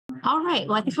All right,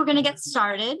 well, I think we're going to get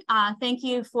started. Thank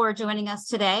you for joining us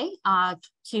today to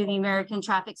the American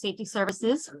Traffic Safety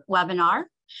Services webinar.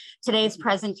 Today's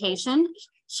presentation,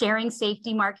 Sharing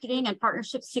Safety Marketing and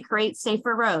Partnerships to Create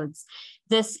Safer Roads.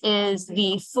 This is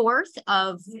the fourth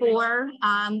of four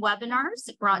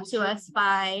webinars brought to us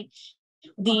by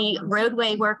the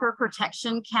Roadway Worker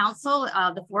Protection Council,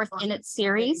 the fourth in its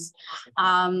series.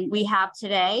 We have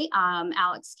today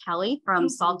Alex Kelly from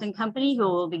Salt & Company, who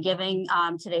will be giving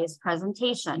today's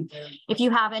presentation. If you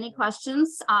have any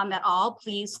questions at all,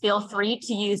 please feel free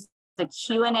to use the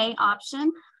Q&A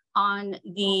option on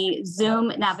the Zoom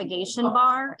navigation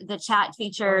bar. The chat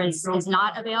feature is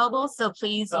not available, so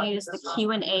please use the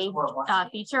Q&A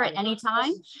feature at any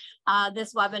time.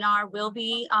 This webinar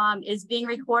is being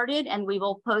recorded, and we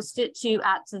will post it to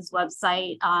ATSSA's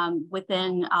website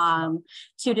within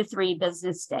 2 to 3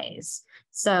 business days.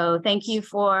 So thank you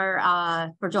for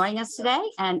joining us today.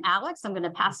 And Alex, I'm going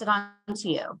to pass it on to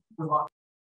you.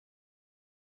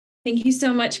 Thank you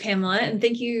so much, Pamela, and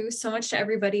thank you so much to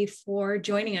everybody for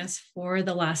joining us for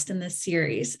the last in this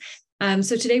series.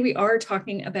 So today we are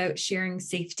talking about sharing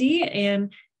safety,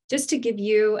 and just to give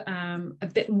you a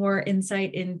bit more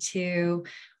insight into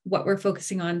what we're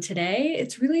focusing on today,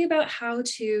 it's really about how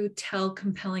to tell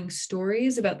compelling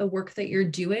stories about the work that you're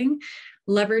doing,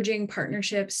 leveraging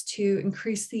partnerships to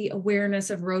increase the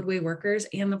awareness of roadway workers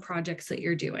and the projects that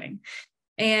you're doing.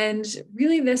 And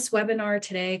really, this webinar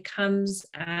today comes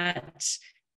at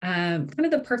kind of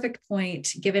the perfect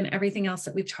point, given everything else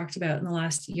that we've talked about in the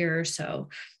last year or so.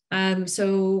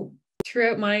 So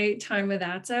throughout my time with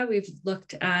ATSSA, we've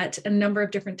looked at a number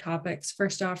of different topics.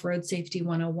 First off, Road Safety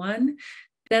 101,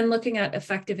 then looking at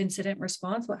effective incident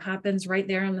response, what happens right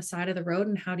there on the side of the road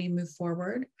and how do you move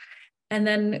forward? And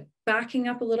then backing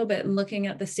up a little bit and looking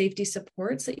at the safety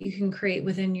supports that you can create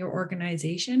within your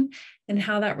organization and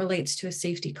how that relates to a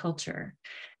safety culture.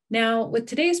 Now, with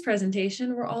today's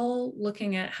presentation, we're all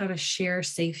looking at how to share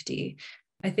safety.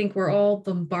 I think we're all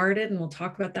bombarded, and we'll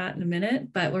talk about that in a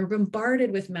minute, but we're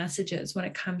bombarded with messages when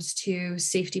it comes to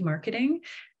safety marketing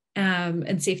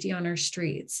and safety on our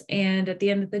streets. And at the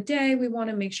end of the day, we want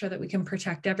to make sure that we can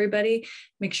protect everybody,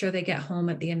 make sure they get home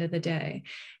at the end of the day.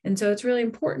 And so it's really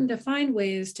important to find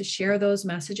ways to share those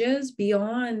messages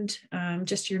beyond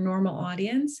just your normal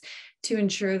audience to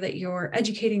ensure that you're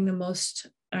educating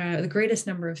the greatest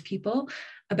number of people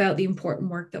about the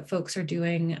important work that folks are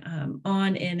doing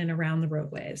on, in, and around the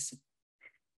roadways.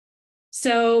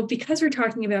 So because we're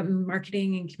talking about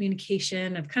marketing and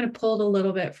communication, I've kind of pulled a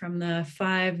little bit from the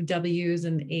 5 W's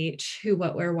and H, who,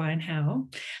 what, where, why, and how.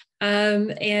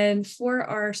 And for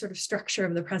our sort of structure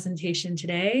of the presentation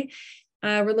today,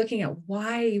 we're looking at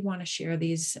why you want to share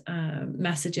these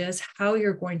messages, how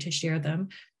you're going to share them,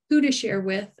 who to share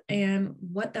with, and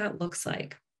what that looks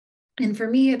like. And for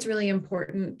me, it's really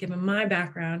important, given my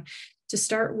background, to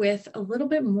start with a little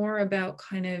bit more about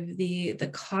kind of the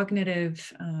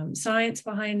cognitive science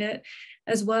behind it,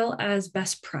 as well as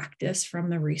best practice from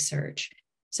the research.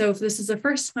 So if this is the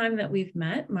first time that we've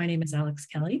met, my name is Alex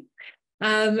Kelly,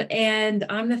 and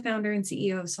I'm the founder and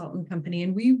CEO of Salt & Company,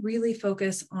 and we really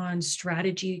focus on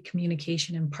strategy,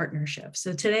 communication, and partnership.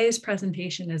 So today's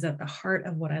presentation is at the heart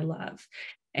of what I love.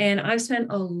 And I've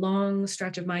spent a long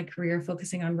stretch of my career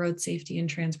focusing on road safety and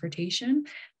transportation,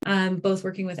 both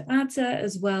working with ATSSA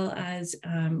as well as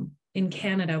in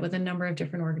Canada with a number of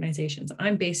different organizations.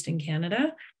 I'm based in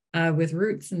Canada with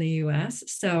roots in the US,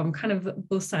 so I'm kind of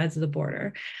both sides of the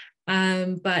border,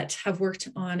 but have worked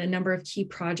on a number of key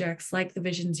projects like the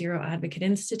Vision Zero Advocate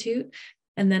Institute,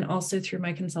 and then also through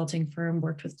my consulting firm,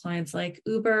 worked with clients like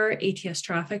Uber, ATS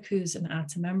Traffic, who's an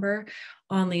ATSSA member,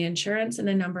 Only Insurance, and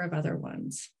a number of other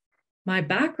ones. My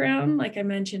background, like I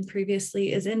mentioned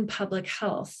previously, is in public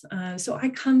health. So I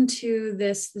come to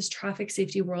this traffic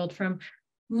safety world from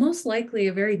most likely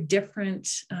a very different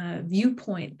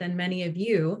viewpoint than many of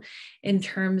you in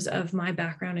terms of my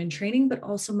background and training, but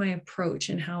also my approach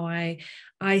and how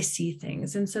I see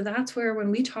things. And so that's where,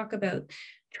 when we talk about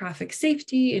traffic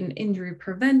safety and injury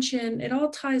prevention, it all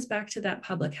ties back to that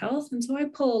public health. And so I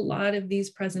pull a lot of these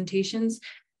presentations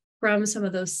from some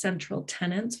of those central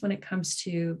tenets when it comes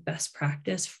to best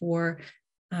practice for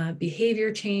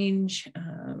behavior change,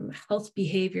 health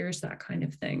behaviors, that kind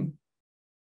of thing.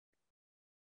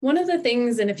 One of the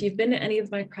things, and if you've been to any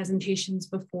of my presentations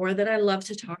before, that I love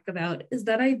to talk about is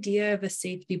that idea of a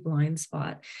safety blind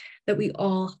spot that we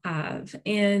all have.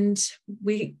 And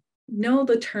we know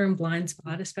the term blind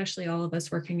spot, especially all of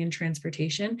us working in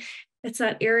transportation. It's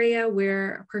that area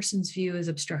where a person's view is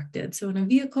obstructed. So in a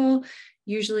vehicle,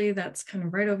 Usually that's kind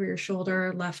of right over your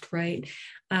shoulder, left, right.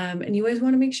 And you always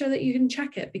want to make sure that you can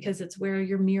check it because it's where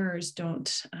your mirrors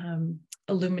don't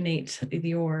illuminate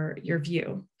your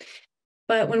view.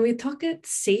 But when we talk at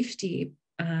safety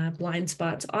blind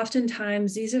spots,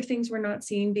 oftentimes these are things we're not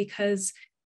seeing because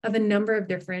of a number of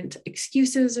different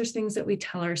excuses or things that we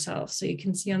tell ourselves. So you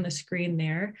can see on the screen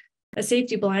there, a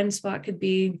safety blind spot could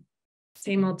be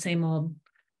same old,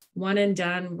 one and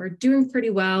done. We're doing pretty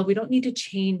well. We don't need to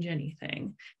change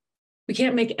anything. We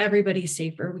can't make everybody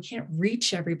safer. We can't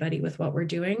reach everybody with what we're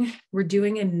doing. We're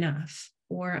doing enough.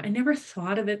 Or I never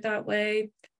thought of it that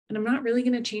way, and I'm not really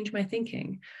going to change my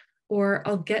thinking. Or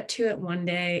I'll get to it one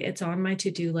day. It's on my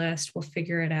to-do list. We'll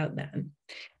figure it out then.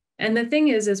 And the thing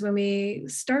is when we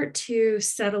start to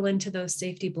settle into those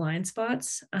safety blind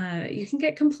spots, you can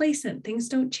get complacent. Things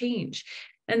don't change.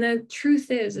 And the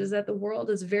truth is that the world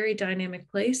is a very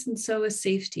dynamic place, and so is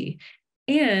safety.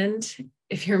 And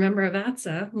if you're a member of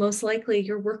ATSSA, most likely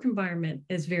your work environment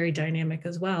is very dynamic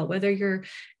as well, whether you're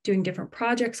doing different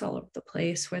projects all over the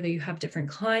place, whether you have different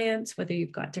clients, whether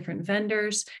you've got different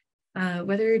vendors,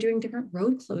 whether you're doing different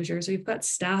road closures or you've got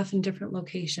staff in different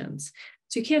locations.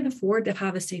 So you can't afford to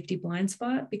have a safety blind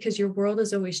spot because your world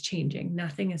is always changing.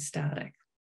 Nothing is static.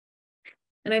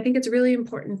 And I think it's really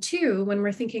important too, when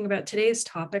we're thinking about today's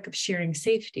topic of sharing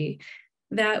safety,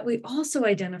 that we also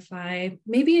identify,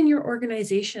 maybe in your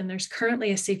organization, there's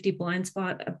currently a safety blind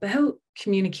spot about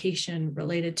communication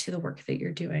related to the work that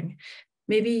you're doing.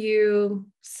 Maybe you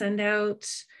send out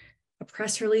a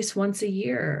press release once a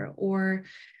year, or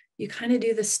you kind of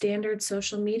do the standard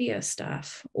social media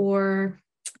stuff, or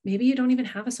maybe you don't even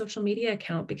have a social media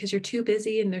account because you're too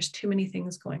busy and there's too many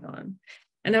things going on.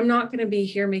 And I'm not going to be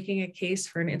here making a case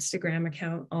for an Instagram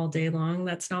account all day long.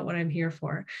 That's not what I'm here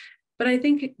for. But I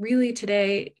think really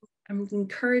today, I'm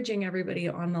encouraging everybody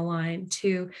on the line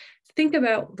to think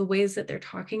about the ways that they're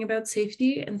talking about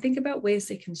safety and think about ways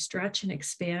they can stretch and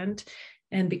expand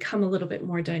and become a little bit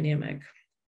more dynamic.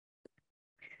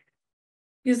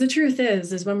 Because the truth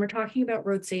is when we're talking about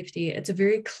road safety, it's a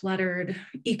very cluttered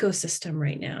ecosystem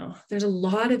right now. There's a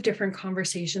lot of different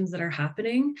conversations that are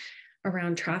happening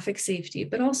around traffic safety,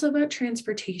 but also about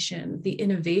transportation, the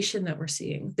innovation that we're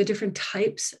seeing, the different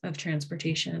types of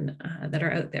transportation that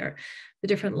are out there, the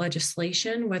different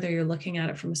legislation, whether you're looking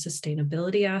at it from a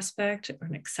sustainability aspect or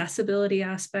an accessibility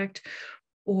aspect,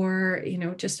 or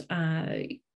just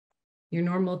your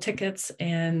normal tickets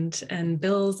and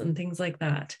bills and things like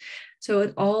that. So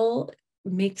it all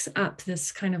makes up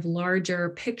this kind of larger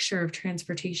picture of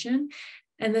transportation.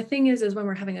 And the thing is when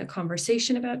we're having a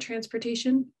conversation about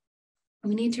transportation,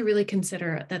 we need to really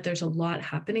consider that there's a lot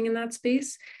happening in that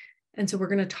space. And so we're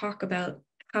going to talk about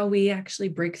how we actually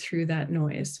break through that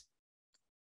noise.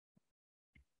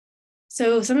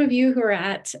 So some of you who are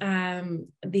at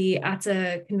the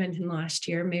ATSSA convention last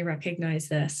year may recognize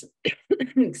this,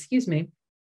 excuse me.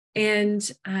 And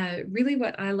really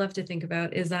what I love to think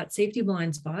about is that safety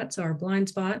blind spot. So our blind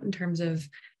spot in terms of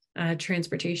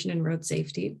transportation and road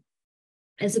safety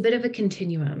is a bit of a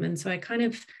continuum. And so I kind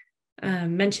of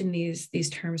mentioned these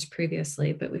terms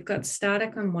previously, but we've got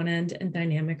static on one end and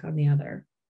dynamic on the other.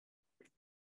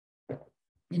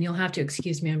 And you'll have to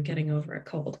excuse me, I'm getting over a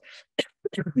cold.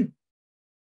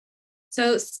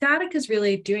 So static is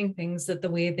really doing things that the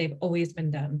way they've always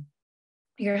been done.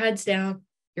 Your head's down,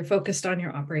 you're focused on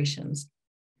your operations.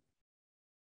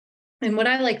 And what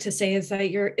I like to say is that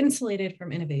you're insulated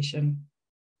from innovation.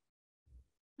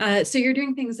 So you're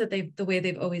doing things that the way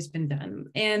they've always been done.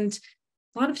 And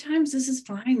a lot of times this is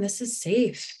fine, this is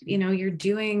safe. You're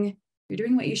doing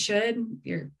what you should,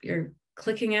 you're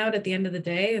clicking out at the end of the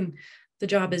day and the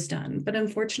job is done. But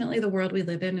unfortunately, the world we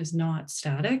live in is not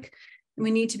static. And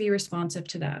we need to be responsive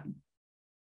to that.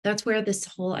 That's where this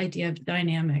whole idea of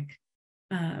dynamic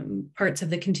parts of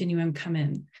the continuum come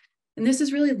in. And this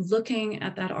is really looking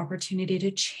at that opportunity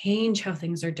to change how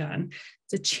things are done.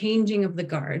 It's a changing of the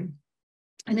guard.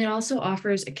 And it also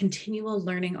offers a continual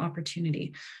learning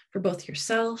opportunity for both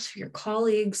yourself, your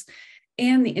colleagues,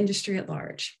 and the industry at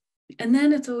large. And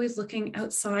then it's always looking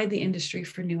outside the industry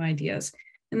for new ideas.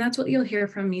 And that's what you'll hear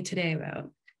from me today about,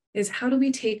 is how do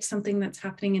we take something that's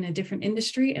happening in a different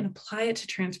industry and apply it to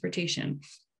transportation?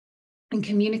 And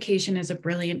communication is a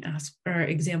brilliant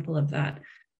example of that.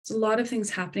 There's a lot of things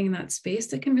happening in that space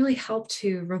that can really help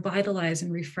to revitalize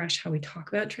and refresh how we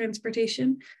talk about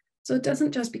transportation. So it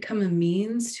doesn't just become a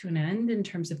means to an end in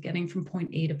terms of getting from point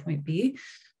A to point B,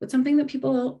 but something that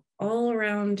people all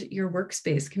around your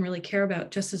workspace can really care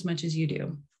about just as much as you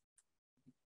do.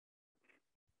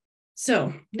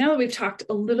 So now that we've talked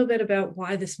a little bit about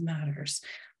why this matters,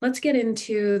 let's get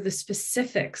into the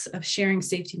specifics of sharing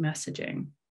safety messaging.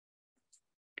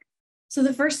 So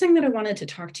the first thing that I wanted to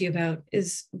talk to you about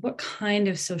is what kind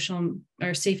of social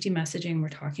or safety messaging we're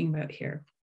talking about here.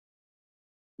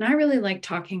 And I really like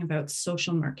talking about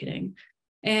social marketing.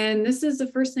 And this is the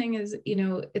first thing is,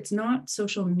 it's not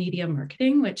social media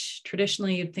marketing, which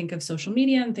traditionally you'd think of social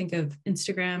media and think of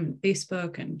Instagram and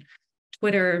Facebook and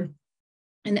Twitter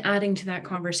and adding to that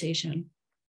conversation.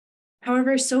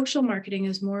 However, social marketing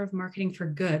is more of marketing for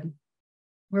good.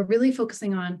 We're really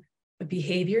focusing on a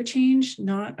behavior change,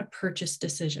 not a purchase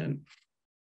decision.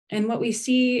 And what we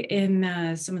see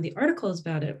in some of the articles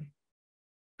about it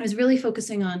is really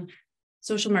focusing on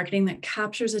social marketing that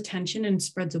captures attention and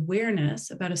spreads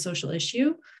awareness about a social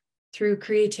issue through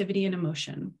creativity and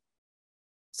emotion.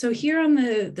 So here on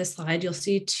the slide, you'll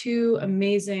see two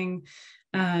amazing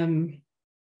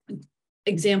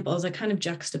examples that kind of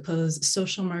juxtapose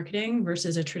social marketing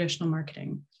versus a traditional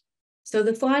marketing. So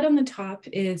the slide on the top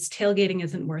is tailgating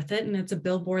isn't worth it. And it's a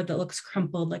billboard that looks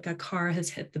crumpled like a car has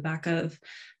hit the back of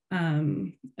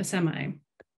a semi.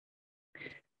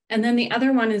 And then the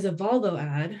other one is a Volvo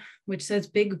ad, which says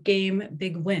big game,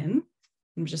 big win.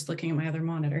 I'm just looking at my other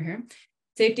monitor here.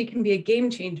 Safety can be a game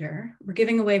changer. We're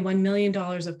giving away $1 million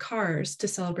of cars to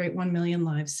celebrate 1 million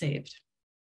lives saved.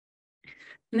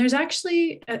 And there's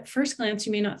actually, at first glance,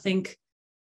 you may not think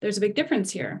there's a big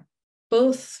difference here.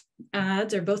 Both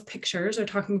ads or both pictures are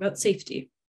talking about safety.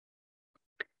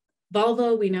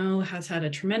 Volvo, we know, has had a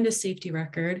tremendous safety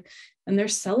record, and they're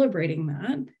celebrating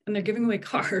that, and they're giving away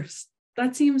cars.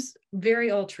 That seems very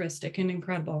altruistic and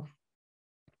incredible.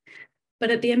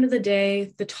 But at the end of the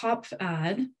day, the top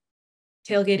ad,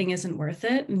 tailgating isn't worth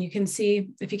it. And you can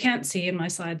see, if you can't see, and my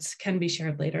slides can be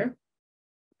shared later,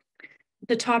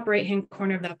 the top right-hand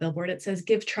corner of that billboard, it says,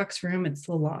 give trucks room, it's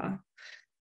the law.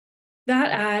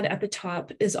 That ad at the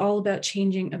top is all about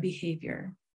changing a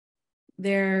behavior.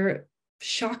 They're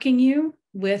shocking you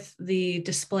with the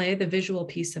display, the visual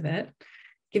piece of it,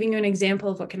 giving you an example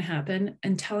of what can happen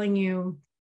and telling you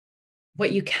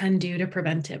what you can do to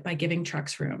prevent it by giving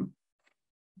trucks room.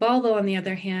 Volvo, on the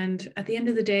other hand, at the end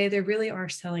of the day, they really are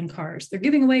selling cars. They're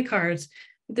giving away cars.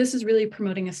 This is really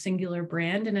promoting a singular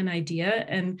brand and an idea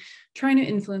and trying to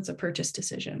influence a purchase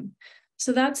decision.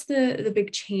 So that's the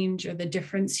big change or the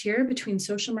difference here between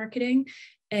social marketing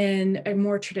and a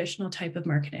more traditional type of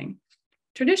marketing.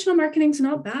 Traditional marketing is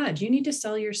not bad. You need to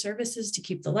sell your services to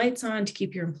keep the lights on, to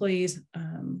keep your employees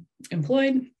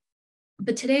employed.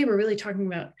 But today we're really talking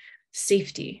about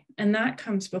safety, and that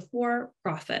comes before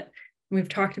profit. And we've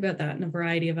talked about that in a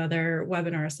variety of other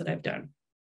webinars that I've done.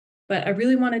 But I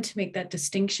really wanted to make that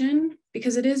distinction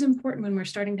because it is important when we're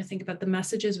starting to think about the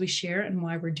messages we share and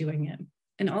why we're doing it,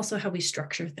 and also how we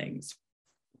structure things.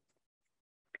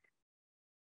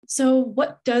 So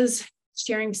what does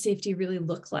sharing safety really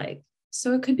look like?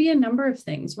 So it could be a number of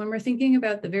things. When we're thinking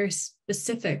about the very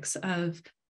specifics of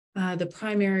the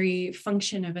primary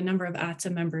function of a number of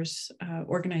ATSSA members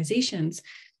organizations,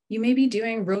 you may be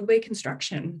doing roadway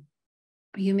construction.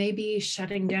 You may be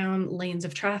shutting down lanes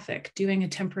of traffic, doing a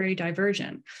temporary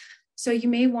diversion. So you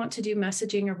may want to do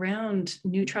messaging around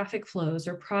new traffic flows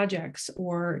or projects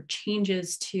or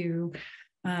changes to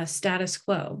status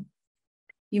quo.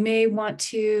 You may want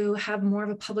to have more of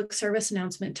a public service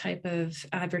announcement type of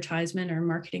advertisement or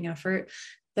marketing effort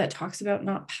that talks about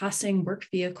not passing work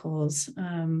vehicles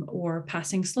or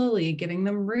passing slowly, giving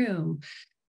them room,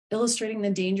 illustrating the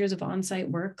dangers of on-site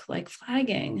work like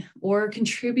flagging, or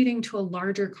contributing to a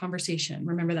larger conversation.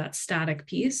 Remember that static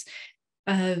piece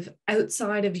of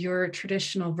outside of your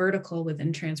traditional vertical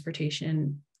within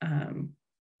transportation, and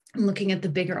looking at the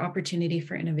bigger opportunity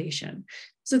for innovation.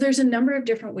 So there's a number of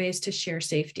different ways to share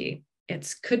safety.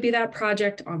 It could be that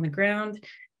project on the ground,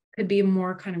 could be a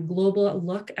more kind of global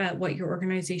look at what your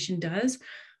organization does,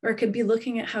 or it could be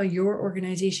looking at how your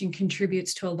organization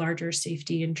contributes to a larger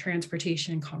safety and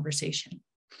transportation conversation.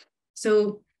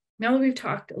 So now that we've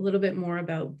talked a little bit more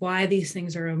about why these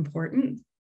things are important,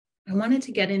 I wanted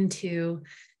to get into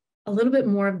a little bit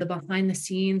more of the behind the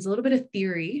scenes, a little bit of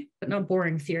theory, but not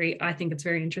boring theory. I think it's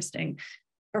very interesting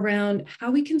around how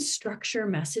we can structure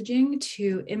messaging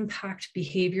to impact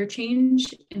behavior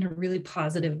change in a really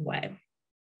positive way.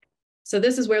 So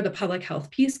this is where the public health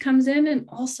piece comes in. And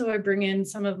also I bring in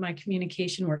some of my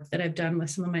communication work that I've done with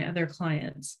some of my other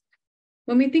clients.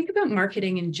 When we think about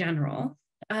marketing in general,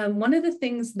 one of the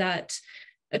things that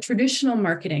a traditional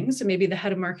marketing, so maybe the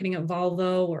head of marketing at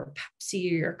Volvo or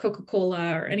Pepsi or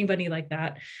Coca-Cola or anybody like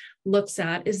that looks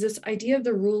at, is this idea of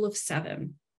the rule of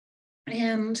 7.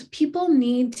 And people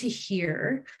need to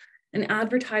hear an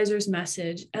advertiser's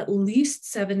message at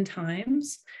least 7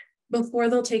 times before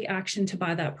they'll take action to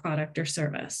buy that product or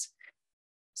service.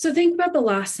 So think about the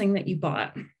last thing that you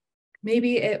bought.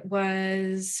 Maybe it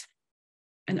was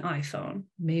an iPhone.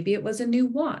 Maybe it was a new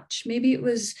watch. Maybe it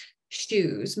was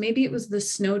shoes. Maybe it was the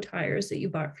snow tires that you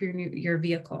bought for your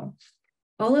vehicle.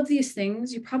 All of these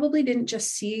things, you probably didn't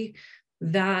just see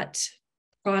that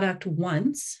product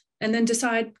once and then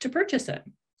decide to purchase it.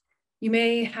 You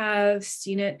may have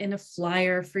seen it in a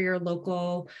flyer for your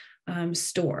local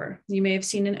store. You may have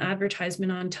seen an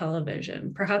advertisement on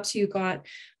television. Perhaps you got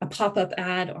a pop-up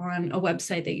ad on a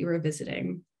website that you were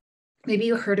visiting. Maybe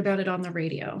you heard about it on the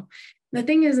radio. The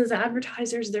thing is, as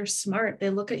advertisers, they're smart. They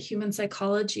look at human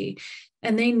psychology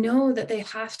and they know that they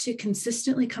have to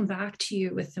consistently come back to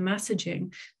you with the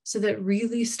messaging so that it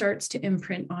really starts to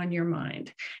imprint on your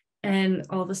mind. And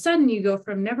all of a sudden you go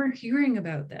from never hearing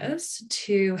about this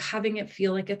to having it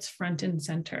feel like it's front and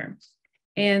center.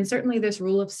 And certainly this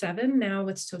rule of 7 now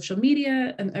with social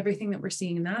media and everything that we're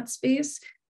seeing in that space,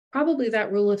 probably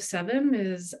that rule of 7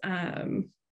 is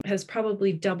has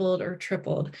probably doubled or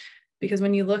tripled, because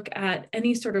when you look at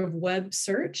any sort of web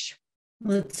search,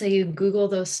 let's say you Google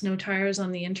those snow tires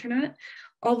on the internet,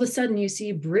 all of a sudden you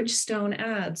see Bridgestone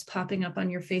ads popping up on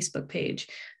your Facebook page,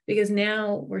 because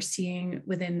now we're seeing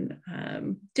within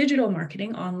digital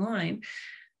marketing online,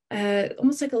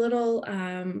 almost like a little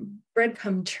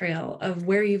breadcrumb trail of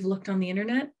where you've looked on the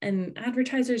internet, and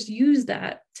advertisers use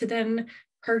that to then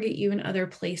target you in other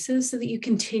places so that you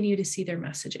continue to see their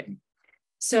messaging.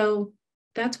 So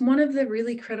that's one of the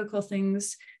really critical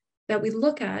things that we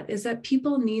look at, is that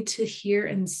people need to hear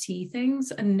and see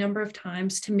things a number of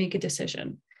times to make a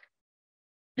decision.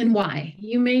 And why?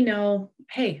 You may know,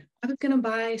 hey, I was going to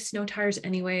buy snow tires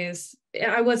anyways.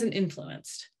 I wasn't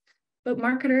influenced. But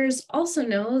marketers also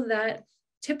know that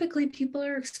typically people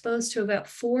are exposed to about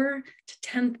 4,000 to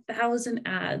 10,000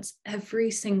 ads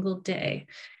every single day.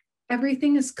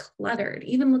 Everything is cluttered.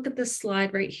 Even look at this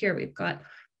slide right here. We've got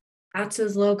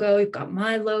ATSSA's logo, we've got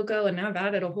my logo, and now I've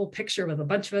added a whole picture with a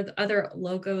bunch of other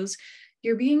logos.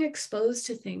 You're being exposed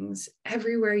to things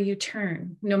everywhere you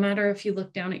turn, no matter if you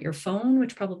look down at your phone,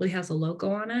 which probably has a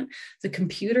logo on it. The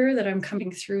computer that I'm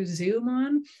coming through Zoom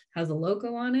on has a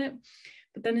logo on it.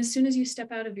 But then as soon as you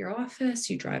step out of your office,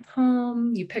 you drive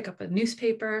home, you pick up a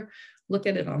newspaper, look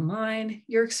at it online,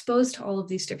 you're exposed to all of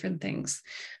these different things.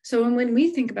 So when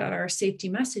we think about our safety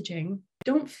messaging,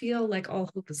 don't feel like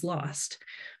all hope is lost,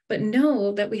 but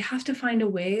know that we have to find a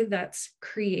way that's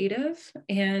creative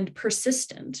and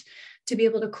persistent to be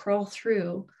able to crawl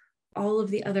through all of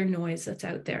the other noise that's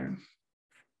out there.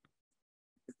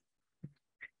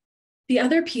 The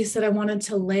other piece that I wanted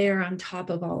to layer on top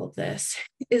of all of this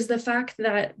is the fact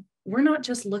that we're not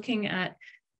just looking at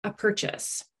a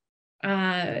purchase,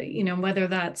 whether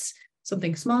that's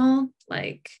something small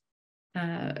like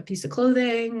a piece of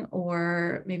clothing,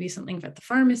 or maybe something at the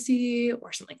pharmacy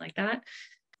or something like that,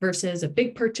 versus a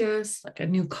big purchase like a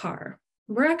new car.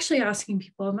 We're actually asking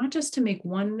people not just to make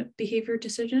one behavior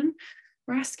decision,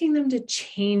 we're asking them to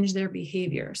change their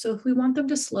behavior. So if we want them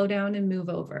to slow down and move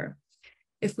over,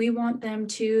 if we want them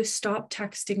to stop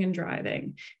texting and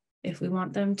driving, if we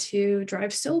want them to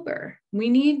drive sober, we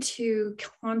need to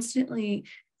constantly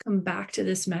come back to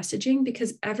this messaging,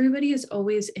 because everybody is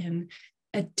always in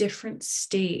a different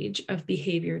stage of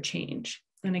behavior change.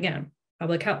 And again,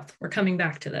 public health, we're coming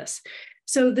back to this.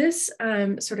 So this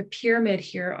sort of pyramid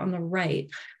here on the right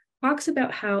talks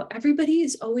about how everybody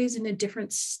is always in a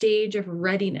different stage of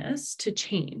readiness to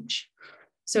change.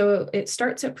 So it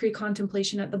starts at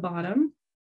pre-contemplation at the bottom,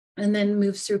 and then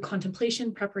moves through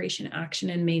contemplation, preparation, action,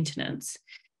 and maintenance.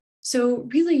 So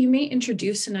really, you may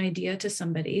introduce an idea to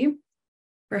somebody.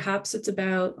 Perhaps it's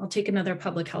about, I'll take another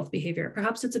public health behavior.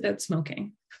 Perhaps it's about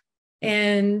smoking.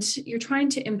 And you're trying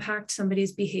to impact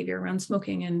somebody's behavior around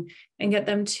smoking and get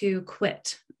them to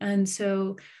quit. And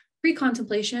so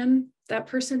pre-contemplation, that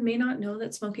person may not know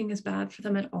that smoking is bad for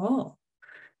them at all.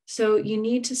 So you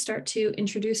need to start to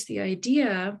introduce the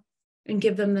idea and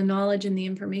give them the knowledge and the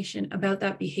information about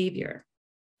that behavior.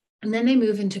 And then they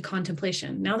move into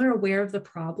contemplation. Now they're aware of the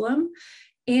problem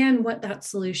and what that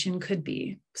solution could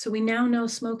be. So we now know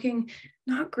smoking,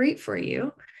 not great for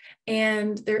you,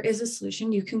 and there is a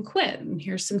solution, you can quit. And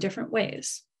here's some different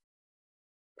ways.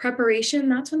 Preparation,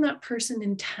 that's when that person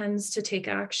intends to take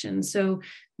action. So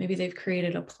maybe they've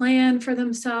created a plan for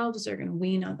themselves, they're going to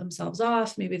wean themselves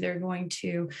off. Maybe they're going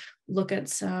to look at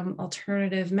some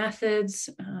alternative methods,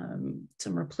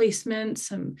 some replacements,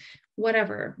 some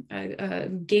whatever,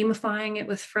 gamifying it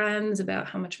with friends about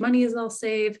how much money they'll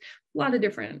save, a lot of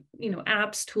different,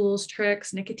 apps, tools,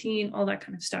 tricks, nicotine, all that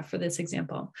kind of stuff for this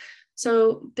example.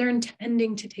 So they're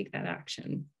intending to take that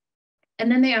action.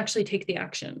 And then they actually take the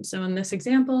action. So in this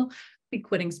example, be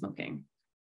quitting smoking.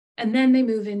 And then they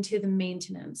move into the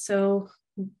maintenance. So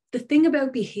the thing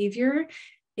about behavior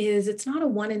is it's not a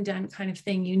one and done kind of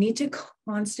thing. You need to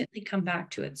constantly come back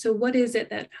to it. So what is it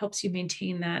that helps you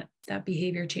maintain that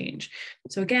behavior change?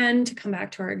 So again, to come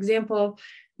back to our example,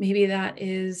 maybe that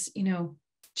is,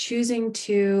 choosing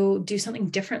to do something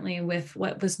differently with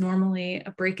what was normally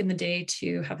a break in the day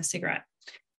to have a cigarette.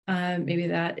 Maybe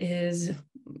that is,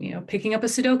 picking up a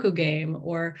Sudoku game,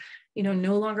 or,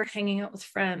 no longer hanging out with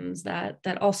friends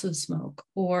that also smoke,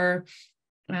 or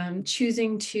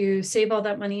choosing to save all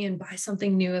that money and buy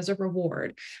something new as a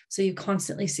reward. So you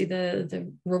constantly see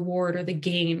the reward or the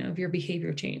gain of your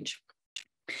behavior change.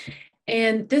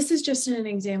 And this is just an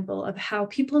example of how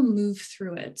people move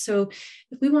through it. So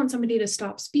if we want somebody to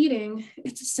stop speeding,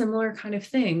 it's a similar kind of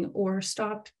thing, or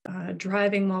stop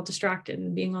driving while distracted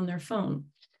and being on their phone.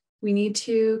 We need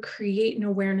to create an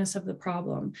awareness of the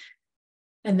problem,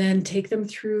 and then take them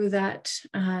through that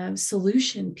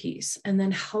solution piece, and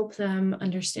then help them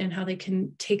understand how they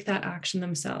can take that action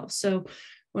themselves. So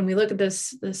when we look at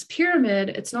this pyramid,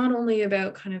 it's not only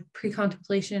about kind of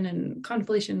pre-contemplation and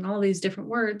contemplation and all these different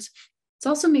words. It's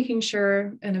also making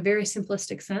sure, in a very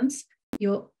simplistic sense,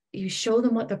 you show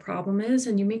them what the problem is,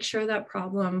 and you make sure that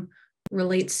problem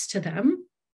relates to them.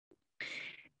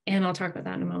 And I'll talk about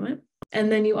that in a moment.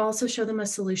 And then you also show them a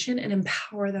solution and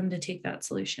empower them to take that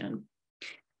solution.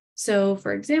 So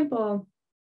for example,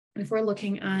 if we're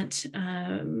looking at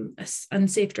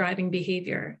unsafe driving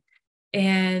behavior,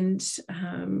 and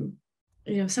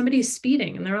somebody's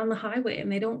speeding and they're on the highway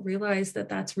and they don't realize that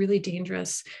that's really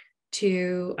dangerous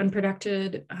to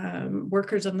unprotected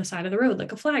workers on the side of the road,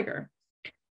 like a flagger.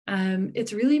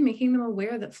 It's really making them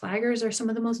aware that flaggers are some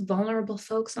of the most vulnerable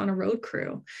folks on a road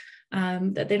crew,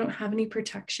 that they don't have any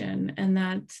protection, and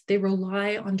that they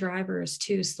rely on drivers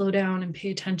to slow down and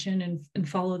pay attention and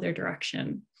follow their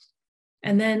direction.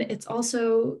 And then it's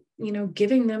also,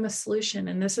 giving them a solution.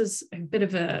 And this is a bit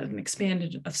of an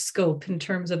expanded of scope in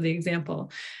terms of the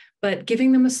example, but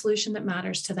giving them a solution that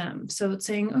matters to them. So it's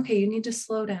saying, okay, you need to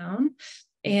slow down,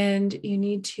 and you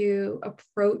need to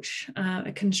approach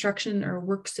a construction or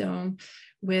work zone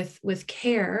with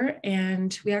care.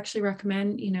 And we actually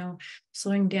recommend,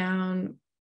 slowing down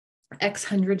X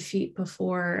hundred feet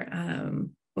before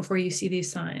you see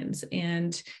these signs,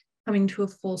 and coming to a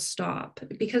full stop.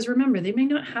 Because remember, they may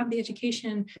not have the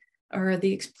education or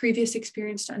the previous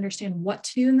experience to understand what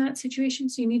to do in that situation.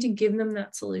 So you need to give them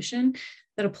that solution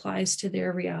that applies to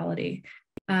their reality,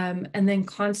 and then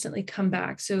constantly come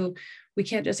back. So we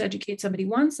can't just educate somebody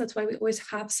once. That's why we always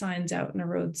have signs out in a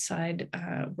roadside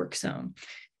work zone.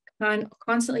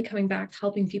 Constantly coming back,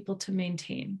 helping people to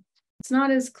maintain. It's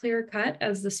not as clear cut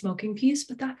as the smoking piece,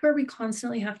 but that's where we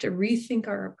constantly have to rethink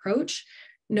our approach,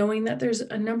 knowing that there's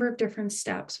a number of different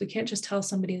steps. We can't just tell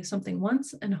somebody something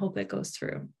once and hope it goes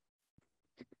through.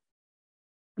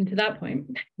 And to that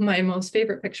point, my most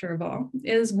favorite picture of all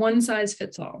is one size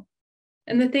fits all.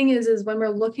 And the thing is when we're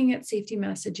looking at safety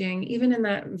messaging, even in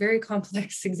that very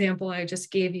complex example I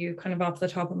just gave you kind of off the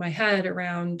top of my head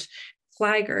around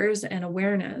flaggers and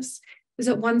awareness, is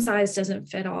that one size doesn't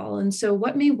fit all. And so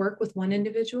what may work with one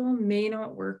individual may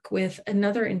not work with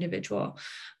another individual.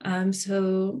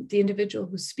 So the individual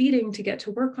who's speeding to get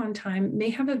to work on time may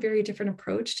have a very different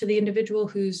approach to the individual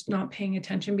who's not paying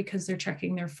attention because they're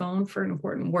checking their phone for an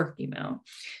important work email.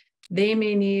 They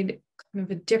may need kind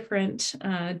of a different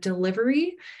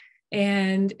delivery.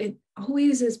 And it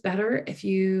always is better if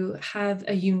you have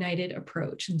a united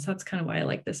approach. And so that's kind of why I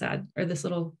like this ad, or this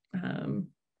little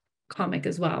comic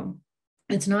as well.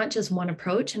 It's not just one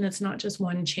approach, and it's not just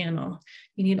one channel.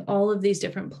 You need all of these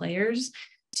different players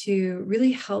to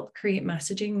really help create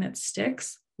messaging that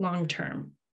sticks long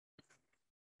term.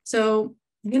 So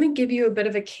I'm going to give you a bit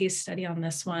of a case study on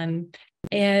this one.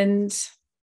 And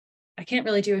I can't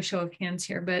really do a show of hands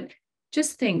here, but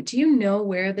just think, do you know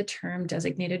where the term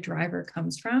designated driver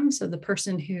comes from? So the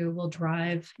person who will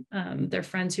drive their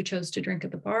friends who chose to drink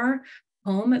at the bar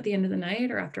home at the end of the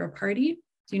night or after a party.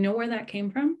 Do you know where that came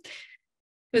from?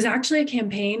 It was actually a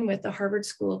campaign with the Harvard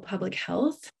School of Public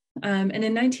Health. And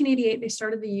in 1988, they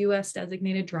started the US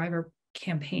Designated Driver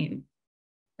Campaign.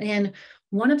 And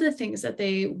one of the things that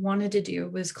they wanted to do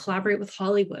was collaborate with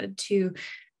Hollywood to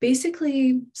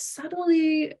basically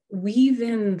subtly weave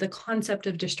in the concept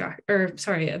of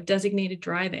designated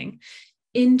driving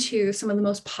into some of the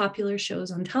most popular shows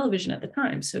on television at the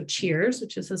time. So Cheers,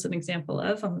 which this is an example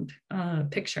of on the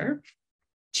picture,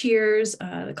 Cheers,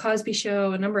 The Cosby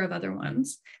Show, a number of other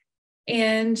ones.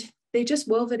 And they just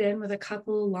wove it in with a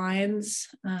couple lines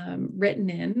written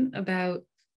in about,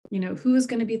 who is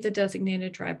going to be the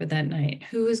designated driver that night,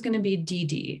 who is going to be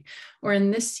DD, or in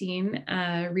this scene,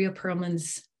 Rhea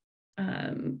Perlman's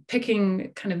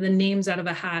picking kind of the names out of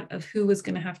a hat of who was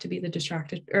going to have to be the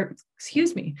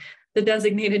the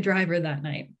designated driver that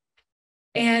night.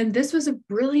 And this was a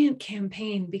brilliant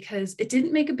campaign because it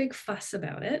didn't make a big fuss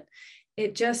about it.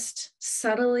 It just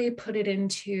subtly put it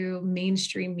into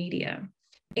mainstream media.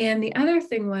 And the other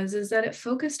thing is that it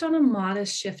focused on a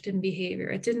modest shift in behavior.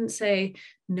 It didn't say,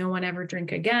 no one ever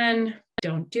drink again,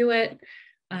 don't do it.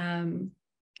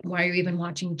 Why are you even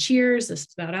watching Cheers? This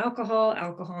is about alcohol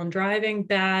and driving,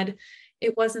 bad.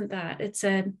 It wasn't that. It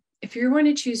said, if you're going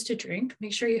to choose to drink,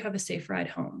 make sure you have a safe ride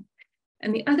home.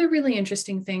 And the other really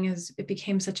interesting thing is it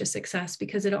became such a success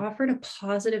because it offered a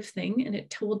positive thing and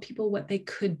it told people what they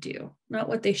could do, not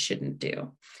what they shouldn't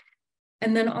do.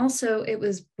 And then also it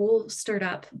was bolstered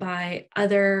up by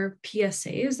other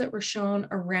PSAs that were shown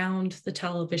around the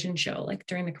television show, like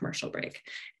during the commercial break.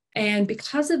 And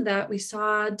because of that, we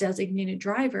saw designated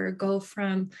driver go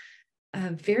from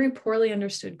a very poorly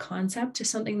understood concept to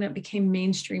something that became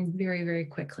mainstream very, very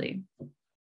quickly.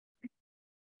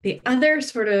 The other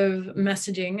sort of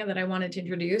messaging that I wanted to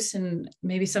introduce, and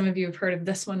maybe some of you have heard of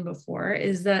this one before,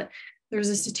 is that there's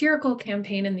a satirical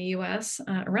campaign in the US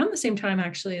around the same time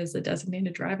actually as the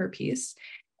designated driver piece.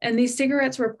 And these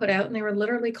cigarettes were put out and they were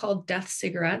literally called death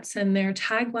cigarettes. And their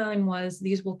tagline was,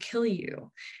 "These will kill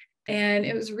you." And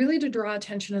it was really to draw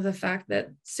attention to the fact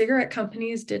that cigarette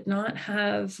companies did not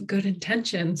have good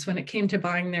intentions when it came to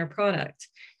buying their product.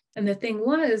 And the thing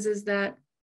is that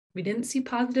we didn't see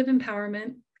positive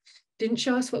empowerment, didn't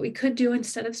show us what we could do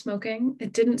instead of smoking.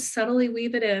 It didn't subtly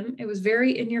weave it in. It was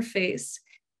very in your face.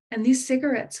 And these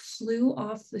cigarettes flew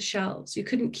off the shelves. You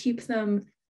couldn't keep them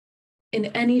in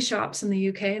any shops in the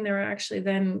UK. And they were actually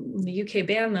then, the UK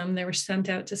banned them, they were sent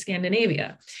out to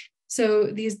Scandinavia. So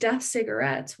these death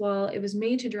cigarettes, while it was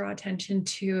made to draw attention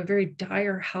to a very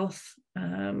dire health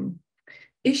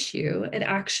issue, it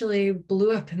actually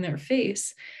blew up in their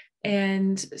face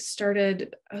and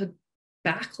started a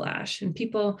backlash. And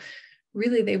people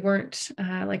really, they weren't,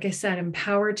 like I said,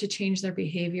 empowered to change their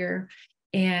behavior.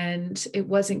 And it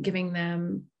wasn't giving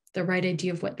them the right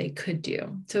idea of what they could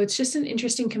do. So it's just an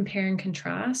interesting compare and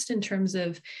contrast in terms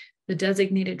of the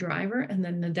designated driver and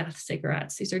then the death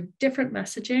cigarettes. These are different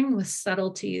messaging with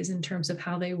subtleties in terms of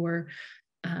how they were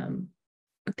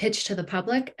pitched to the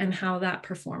public and how that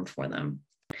performed for them.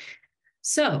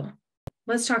 So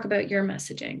let's talk about your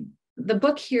messaging. The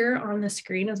book here on the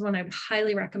screen is one I would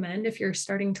highly recommend if you're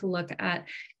starting to look at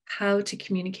how to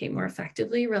communicate more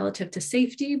effectively relative to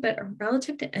safety, but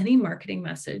relative to any marketing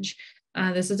message.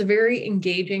 This is a very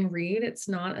engaging read. It's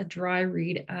not a dry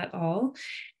read at all.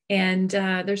 And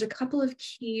there's a couple of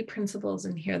key principles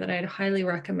in here that I'd highly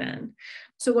recommend.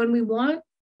 So when we want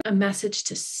a message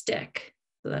to stick,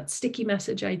 so that sticky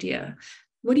message idea,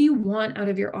 what do you want out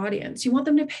of your audience? You want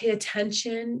them to pay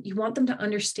attention. You want them to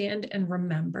understand and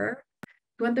remember.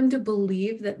 You want them to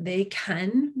believe that they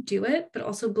can do it, but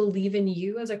also believe in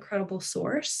you as a credible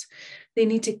source. They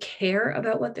need to care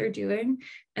about what they're doing,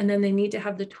 and then they need to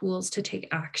have the tools to take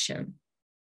action.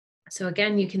 So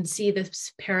again, you can see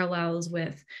this parallels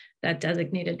with that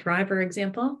designated driver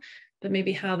example, but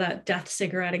maybe how that death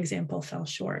cigarette example fell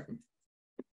short.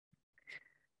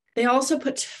 They also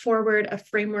put forward a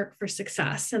framework for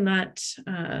success, and that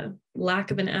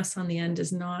lack of an S on the end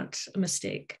is not a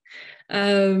mistake.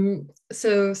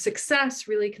 So success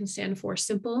really can stand for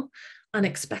simple,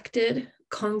 unexpected,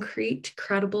 concrete,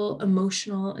 credible,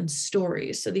 emotional, and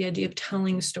stories. So the idea of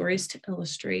telling stories to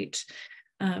illustrate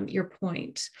your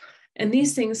point. And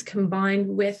these things combined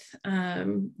with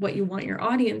what you want your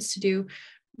audience to do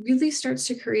really starts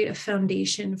to create a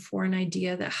foundation for an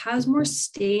idea that has more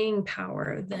staying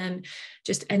power than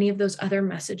just any of those other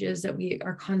messages that we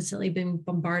are constantly being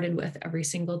bombarded with every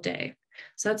single day.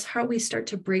 So that's how we start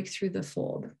to break through the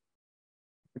fold.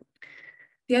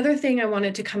 The other thing I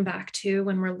wanted to come back to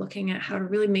when we're looking at how to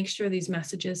really make sure these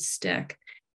messages stick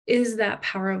is that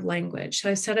power of language. So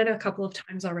I said it a couple of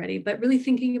times already, but really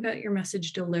thinking about your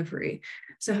message delivery.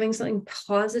 So having something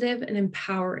positive and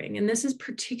empowering. And this is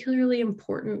particularly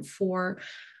important for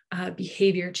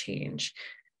behavior change.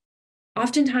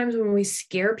 Oftentimes when we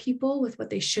scare people with what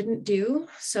they shouldn't do,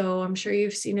 so I'm sure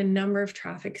you've seen a number of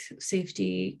traffic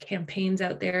safety campaigns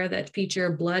out there that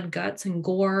feature blood, guts, and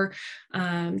gore,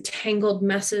 tangled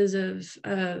messes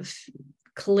of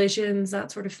collisions,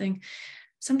 that sort of thing.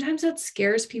 Sometimes that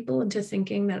scares people into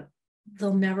thinking that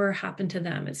they'll never happen to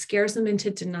them. It scares them into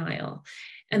denial.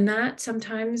 And that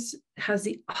sometimes has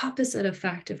the opposite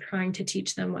effect of trying to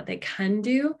teach them what they can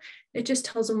do. It just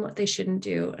tells them what they shouldn't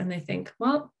do. And they think,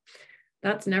 well,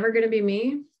 that's never going to be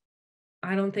me.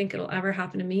 I don't think it'll ever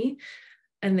happen to me.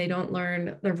 And they don't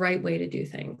learn the right way to do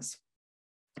things.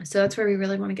 So that's where we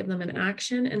really want to give them an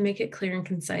action and make it clear and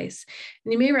concise.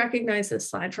 And you may recognize this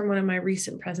slide from one of my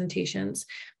recent presentations,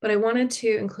 but I wanted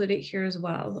to include it here as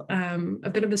well. A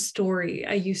bit of a story.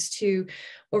 I used to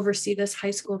oversee this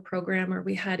high school program where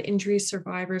we had injury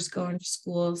survivors go into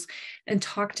schools and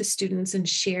talk to students and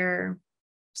share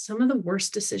some of the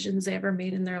worst decisions they ever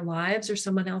made in their lives or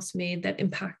someone else made that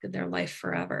impacted their life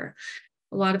forever.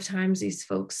 A lot of times these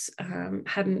folks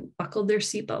hadn't buckled their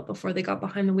seatbelt before they got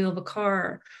behind the wheel of a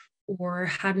car, or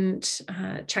hadn't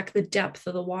checked the depth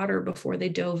of the water before they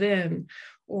dove in,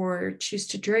 or choose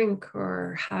to drink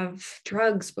or have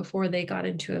drugs before they got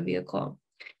into a vehicle,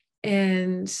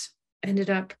 and ended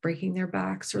up breaking their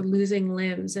backs or losing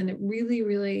limbs. And it really,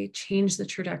 really changed the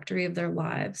trajectory of their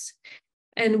lives.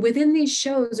 And within these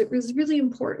shows, it was really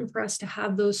important for us to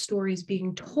have those stories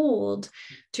being told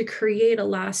to create a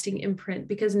lasting imprint,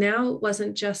 because now it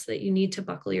wasn't just that you need to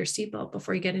buckle your seatbelt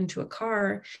before you get into a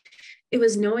car. It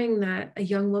was knowing that a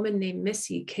young woman named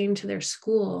Missy came to their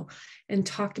school and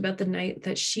talked about the night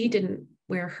that she didn't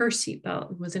wear her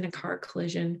seatbelt and was in a car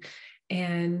collision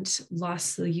and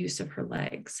lost the use of her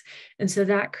legs. And so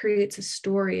that creates a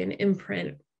story, an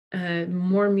imprint, a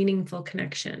more meaningful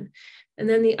connection. And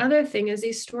then the other thing is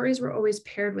these stories were always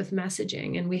paired with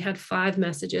messaging. And we had 5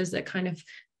 messages that kind of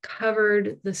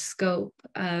covered the scope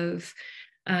of,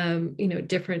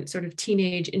 different sort of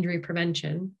teenage injury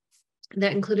prevention.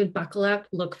 That included buckle up,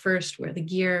 look first, wear the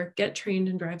gear, get trained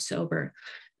and drive sober.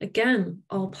 Again,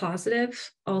 all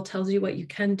positive, all tells you what you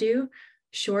can do,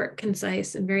 short,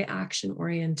 concise, and very action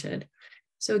oriented.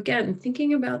 So again,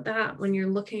 thinking about that when you're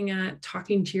looking at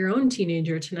talking to your own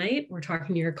teenager tonight, or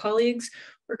talking to your colleagues,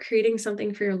 or creating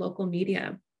something for your local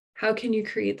media, how can you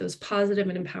create those positive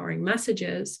and empowering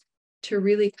messages to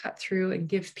really cut through and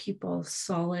give people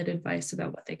solid advice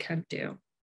about what they can do?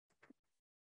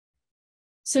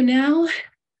 So now,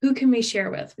 who can we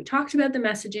share with? We talked about the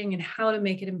messaging and how to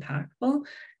make it impactful.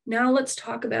 Now let's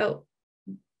talk about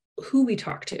who we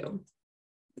talk to.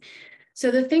 So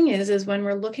the thing is when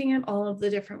we're looking at all of the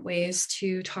different ways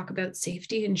to talk about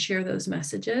safety and share those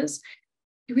messages,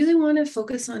 you really want to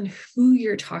focus on who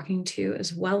you're talking to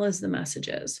as well as the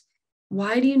messages.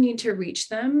 Why do you need to reach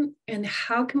them, and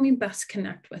how can we best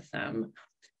connect with them?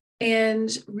 And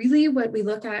really what we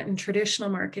look at in traditional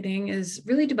marketing is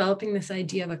really developing this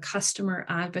idea of a customer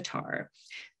avatar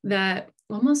that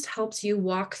almost helps you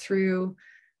walk through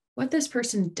what this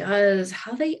person does,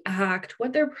 how they act,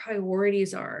 what their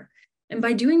priorities are. And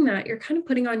by doing that, you're kind of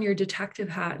putting on your detective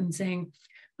hat and saying,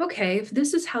 okay, if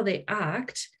this is how they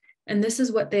act and this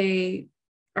is what they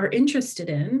are interested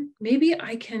in, maybe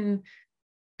I can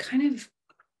kind of,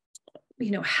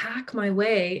 hack my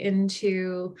way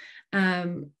into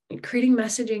creating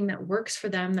messaging that works for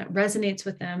them, that resonates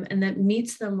with them, and that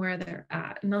meets them where they're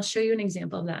at. And I'll show you an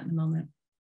example of that in a moment.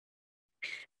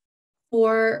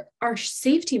 For our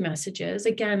safety messages,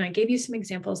 again, I gave you some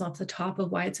examples off the top of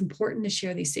why it's important to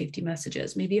share these safety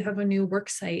messages. Maybe you have a new work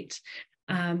site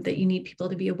that you need people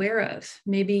to be aware of.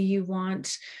 Maybe you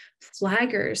want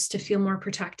flaggers to feel more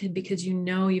protected because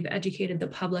you've educated the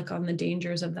public on the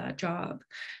dangers of that job.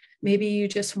 Maybe you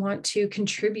just want to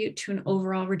contribute to an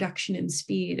overall reduction in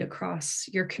speed across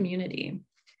your community.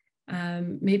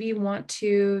 Maybe you want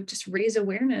to just raise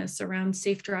awareness around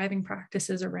safe driving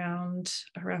practices around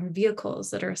vehicles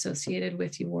that are associated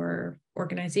with your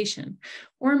organization.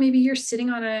 Or maybe you're sitting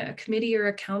on a committee or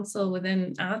a council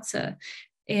within ATSSA,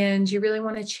 and you really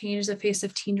want to change the face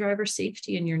of teen driver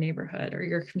safety in your neighborhood or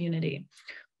your community.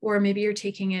 Or maybe you're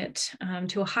taking it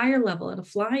to a higher level at a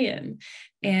fly-in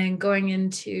and going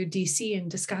into DC and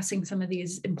discussing some of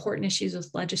these important issues with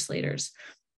legislators.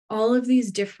 All of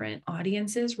these different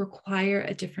audiences require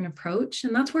a different approach.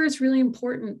 And that's where it's really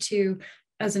important to,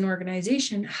 as an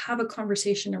organization, have a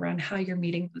conversation around how you're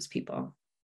meeting those people.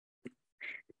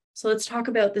 So let's talk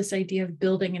about this idea of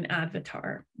building an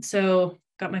avatar. So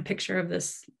got my picture of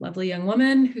this lovely young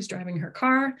woman who's driving her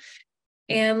car.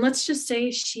 And let's just say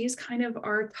she's kind of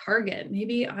our target.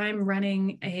 Maybe I'm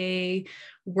running a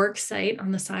work site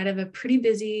on the side of a pretty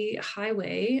busy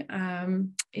highway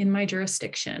in my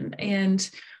jurisdiction. And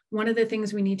one of the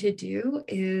things we need to do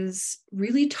is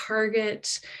really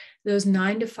target those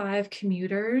 9 to 5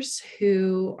 commuters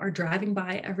who are driving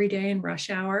by every day in rush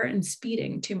hour and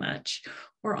speeding too much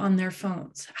or on their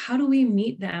phones. How do we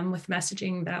meet them with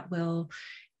messaging that will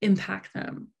impact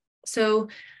them? So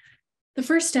the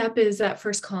first step is that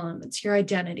first column. It's your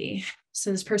identity.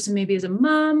 So this person maybe is a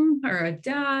mom or a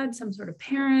dad, some sort of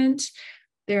parent.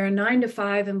 They're a 9 to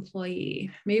 5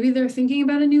 employee. Maybe they're thinking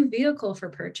about a new vehicle for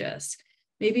purchase.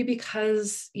 Maybe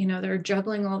because, they're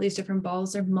juggling all these different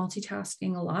balls, they're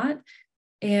multitasking a lot.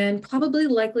 And probably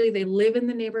likely they live in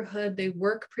the neighborhood, they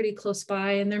work pretty close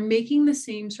by, and they're making the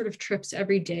same sort of trips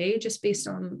every day just based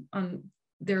on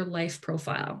their life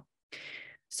profile.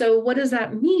 So what does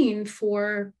that mean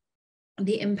for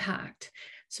the impact?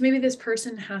 So maybe this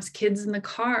person has kids in the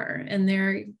car and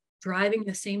they're driving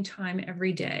the same time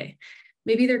every day.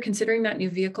 Maybe they're considering that new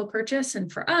vehicle purchase.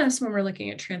 And for us, when we're looking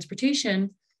at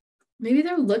transportation, maybe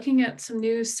they're looking at some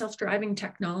new self-driving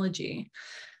technology.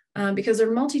 Because they're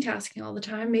multitasking all the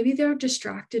time. Maybe they're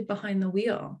distracted behind the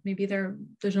wheel. Maybe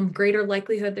there's a greater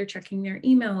likelihood they're checking their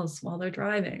emails while they're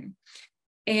driving.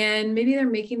 And maybe they're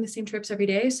making the same trips every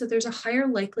day. So there's a higher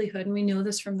likelihood, and we know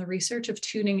this from the research, of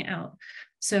tuning out.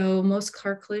 So most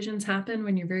car collisions happen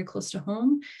when you're very close to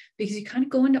home because you kind of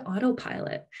go into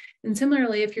autopilot. And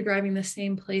similarly, if you're driving the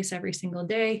same place every single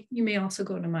day, you may also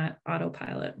go into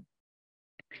autopilot.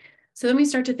 So then we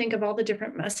start to think of all the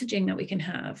different messaging that we can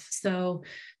have. So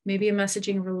maybe a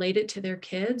messaging related to their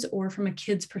kids or from a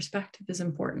kid's perspective is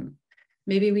important.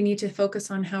 Maybe we need to focus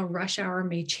on how rush hour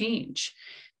may change,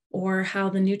 or how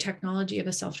the new technology of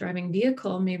a self-driving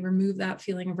vehicle may remove that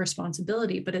feeling of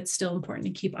responsibility, but it's still important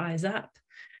to keep eyes up.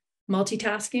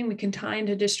 Multitasking, we can tie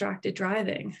into distracted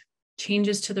driving.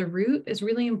 Changes to the route is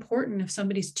really important if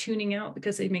somebody's tuning out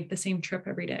because they make the same trip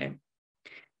every day.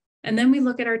 And then we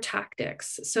look at our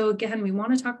tactics. So again, we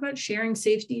want to talk about sharing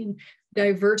safety in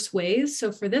diverse ways.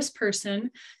 So for this person,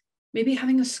 maybe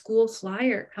having a school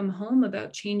flyer come home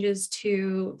about changes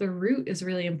to the route is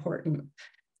really important.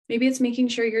 Maybe it's making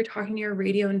sure you're talking to your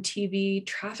radio and TV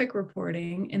traffic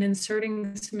reporting and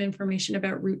inserting some information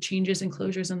about route changes and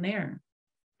closures in there.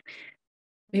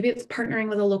 Maybe it's partnering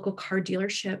with a local car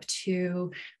dealership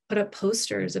to put up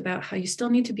posters about how you still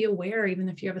need to be aware even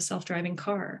if you have a self-driving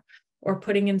car, or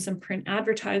putting in some print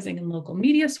advertising in local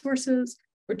media sources,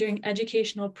 or doing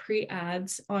educational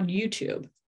pre-ads on YouTube.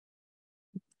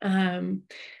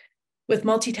 With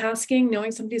multitasking,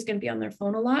 knowing somebody's going to be on their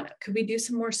phone a lot, could we do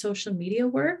some more social media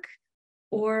work?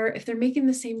 Or if they're making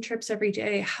the same trips every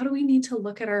day, how do we need to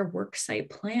look at our work site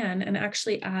plan and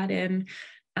actually add in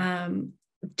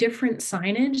different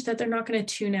signage that they're not going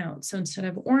to tune out? So instead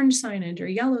of orange signage or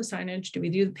yellow signage, do we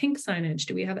do the pink signage?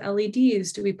 Do we have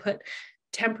LEDs? Do we put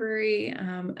temporary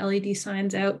LED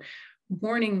signs out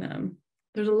warning them?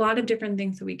 There's a lot of different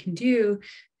things that we can do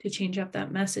to change up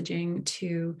that messaging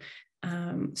to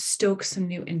stoke some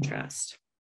new interest.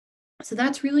 So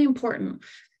that's really important.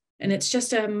 And it's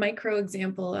just a micro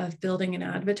example of building an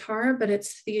avatar, but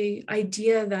it's the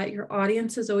idea that your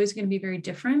audience is always going to be very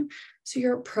different. So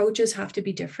your approaches have to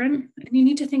be different. And you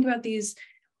need to think about these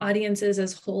audiences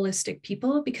as holistic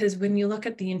people, because when you look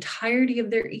at the entirety of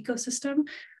their ecosystem,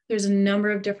 there's a number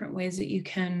of different ways that you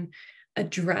can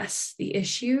address the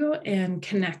issue and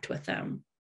connect with them.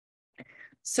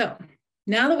 So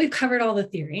now that we've covered all the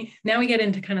theory, now we get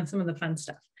into kind of some of the fun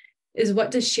stuff, is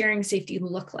what does sharing safety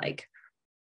look like?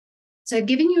 So I've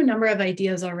given you a number of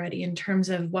ideas already in terms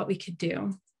of what we could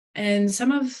do. And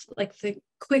some of like the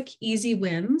quick, easy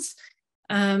wins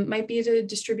might be to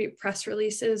distribute press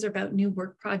releases about new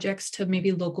work projects to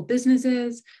maybe local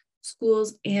businesses,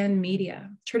 schools, and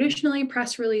media. Traditionally,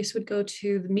 press release would go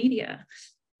to the media,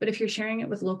 but if you're sharing it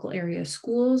with local area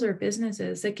schools or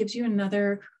businesses, that gives you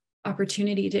another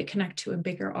opportunity to connect to a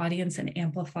bigger audience and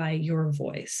amplify your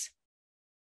voice.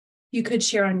 You could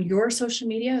share on your social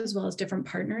media as well as different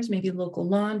partners, maybe local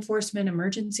law enforcement,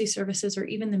 emergency services, or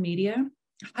even the media.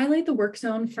 Highlight the work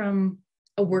zone from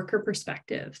a worker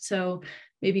perspective. So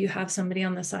maybe you have somebody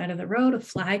on the side of the road, a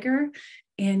flagger,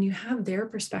 and you have their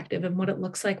perspective and what it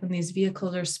looks like when these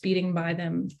vehicles are speeding by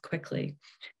them quickly.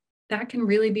 That can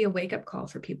really be a wake-up call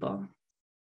for people.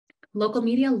 Local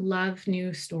media love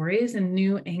new stories and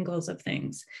new angles of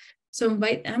things. So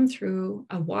invite them through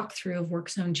a walkthrough of work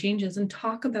zone changes and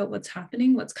talk about what's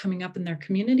happening, what's coming up in their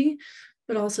community,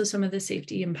 but also some of the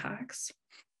safety impacts.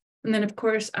 And then, of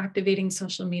course, activating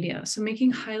social media. So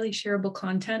making highly shareable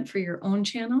content for your own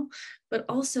channel, but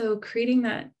also creating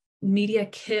that media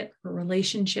kit or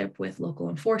relationship with local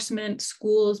enforcement,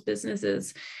 schools,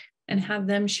 businesses, and have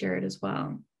them share it as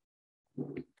well.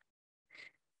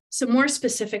 Some more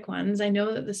specific ones. I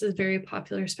know that this is very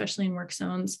popular, especially in work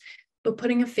zones, but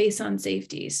putting a face on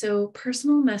safety. So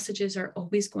personal messages are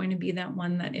always going to be that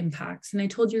one that impacts. And I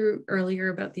told you earlier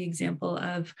about the example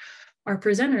of our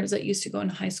presenters that used to go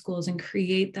into high schools and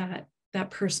create that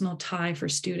personal tie for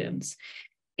students.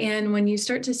 And when you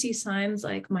start to see signs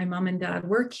like "my mom and dad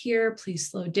work here, please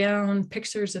slow down,"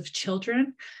 pictures of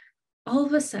children, all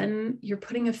of a sudden you're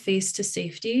putting a face to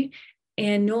safety.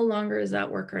 And no longer is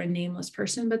that worker a nameless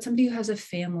person, but somebody who has a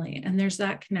family. And there's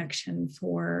that connection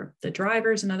for the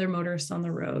drivers and other motorists on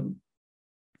the road.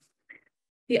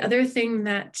 The other thing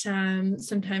that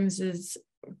sometimes is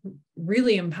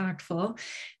really impactful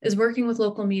is working with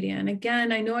local media. And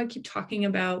again, I know I keep talking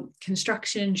about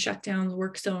construction, shutdowns,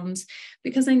 work zones,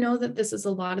 because I know that this is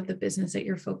a lot of the business that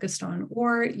you're focused on,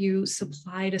 or you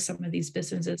supply to some of these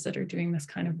businesses that are doing this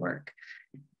kind of work.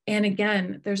 And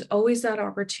again, there's always that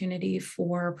opportunity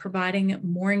for providing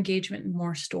more engagement and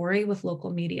more story with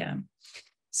local media.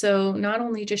 So not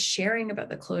only just sharing about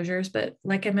the closures, but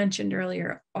like I mentioned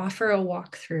earlier, offer a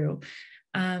walkthrough.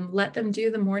 Let them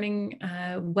do the morning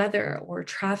weather or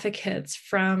traffic hits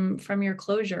from your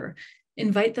closure.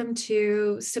 Invite them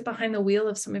to sit behind the wheel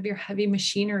of some of your heavy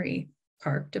machinery,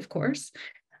 parked, of course,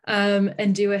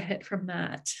 and do a hit from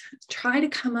that. Try to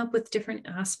come up with different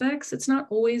aspects. It's not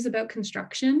always about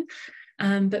construction,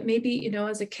 but maybe,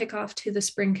 as a kickoff to the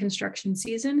spring construction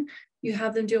season, you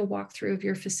have them do a walkthrough of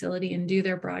your facility and do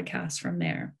their broadcast from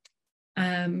there.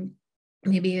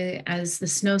 Maybe as the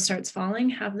snow starts falling,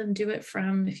 have them do it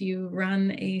from, if you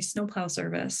run a snowplow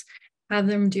service, have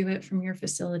them do it from your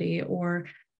facility. Or,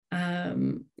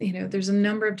 there's a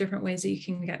number of different ways that you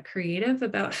can get creative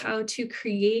about how to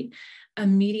create a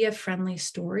media-friendly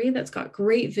story that's got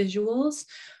great visuals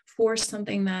for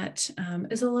something that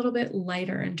is a little bit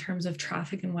lighter in terms of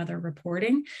traffic and weather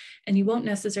reporting. And you won't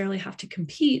necessarily have to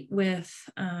compete with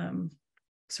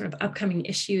sort of upcoming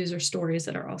issues or stories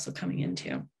that are also coming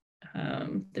into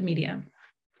the media.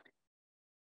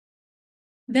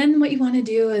 Then what you want to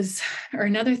do is, or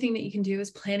another thing that you can do is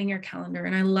planning your calendar.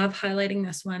 And I love highlighting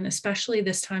this one, especially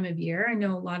this time of year. I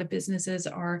know a lot of businesses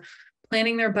are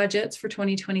planning their budgets for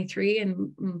 2023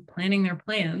 and planning their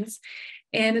plans.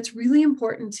 And it's really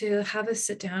important to have a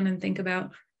sit down and think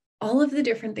about all of the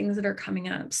different things that are coming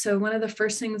up. So one of the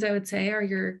first things I would say are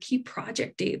your key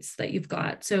project dates that you've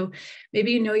got. So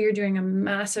maybe you're doing a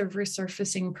massive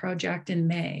resurfacing project in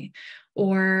May,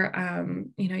 or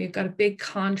you've got a big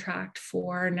contract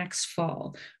for next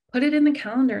fall. Put it in the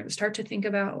calendar and start to think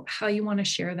about how you want to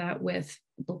share that with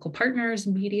local partners,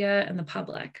 media, and the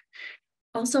public.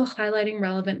 Also highlighting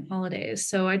relevant holidays.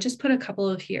 So I just put a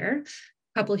couple here.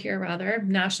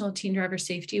 National Teen Driver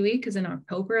Safety Week is in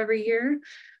October every year.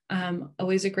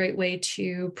 Always a great way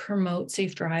to promote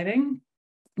safe driving.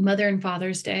 Mother and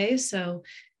Father's Day. So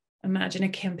imagine a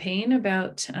campaign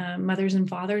about mothers and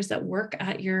fathers that work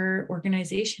at your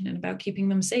organization and about keeping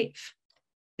them safe.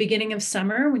 Beginning of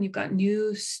summer, when you've got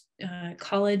new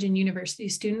college and university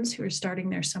students who are starting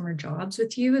their summer jobs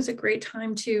with you, is a great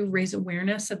time to raise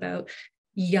awareness about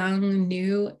young,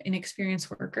 new,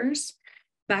 inexperienced workers.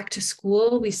 Back to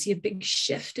school, we see a big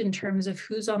shift in terms of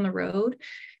who's on the road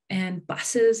and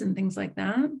buses and things like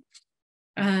that.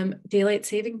 Daylight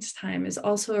savings time is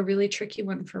also a really tricky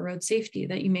one for road safety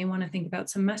that you may want to think about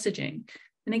some messaging.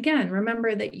 And again,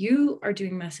 remember that you are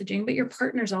doing messaging, but your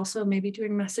partner's also maybe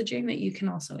doing messaging that you can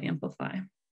also amplify.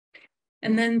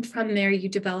 And then from there, you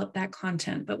develop that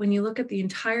content. But when you look at the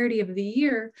entirety of the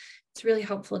year, it's really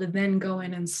helpful to then go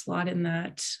in and slot in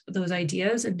those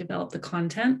ideas and develop the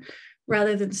content,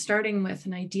 rather than starting with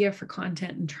an idea for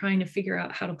content and trying to figure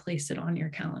out how to place it on your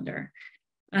calendar.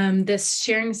 This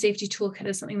sharing safety toolkit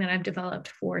is something that I've developed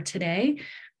for today.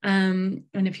 And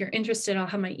if you're interested, I'll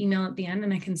have my email at the end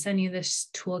and I can send you this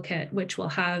toolkit, which will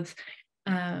have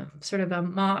sort of a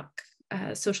mock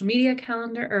social media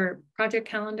calendar or project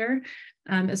calendar,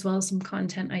 as well as some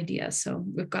content ideas. So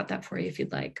we've got that for you if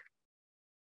you'd like.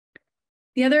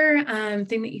 The other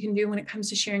thing that you can do when it comes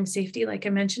to sharing safety, like I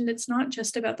mentioned, it's not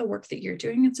just about the work that you're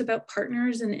doing, it's about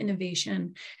partners and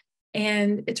innovation.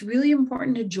 And it's really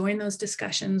important to join those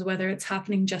discussions, whether it's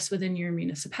happening just within your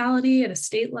municipality, at a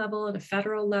state level, at a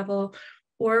federal level,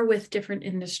 or with different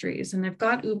industries. And I've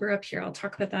got Uber up here. I'll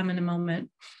talk about them in a moment.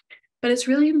 But it's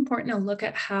really important to look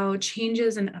at how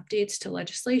changes and updates to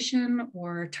legislation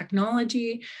or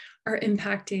technology are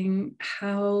impacting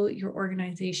how your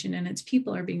organization and its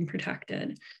people are being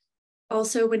protected.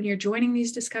 Also, when you're joining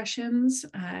these discussions,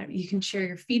 you can share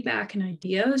your feedback and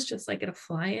ideas just like at a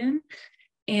fly-in.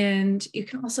 And you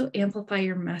can also amplify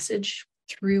your message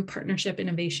through partnership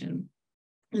innovation.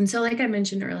 And so like I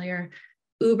mentioned earlier,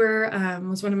 Uber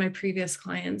was one of my previous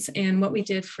clients. And what we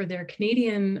did for their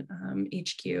Canadian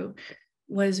HQ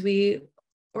was we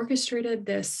orchestrated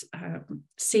this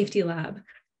safety lab.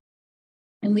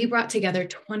 And we brought together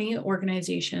 20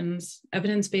 organizations,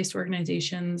 evidence-based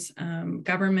organizations,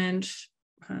 government,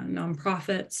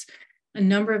 nonprofits, a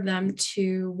number of them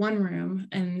to one room,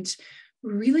 and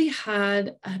really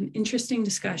had an interesting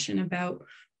discussion about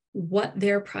what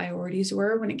their priorities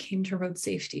were when it came to road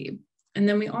safety. And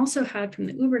then we also had from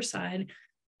the Uber side,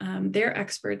 their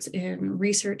experts in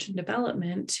research and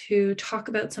development who talk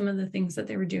about some of the things that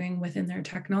they were doing within their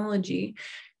technology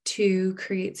to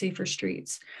create safer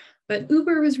streets. But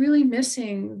Uber was really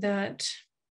missing that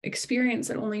experience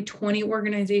that only 20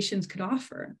 organizations could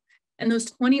offer. And those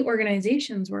 20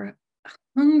 organizations were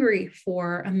hungry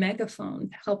for a megaphone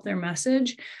to help their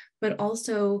message, but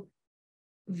also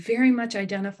very much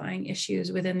identifying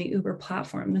issues within the Uber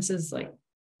platform. This is like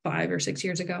 5 or 6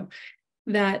 years ago,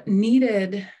 that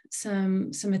needed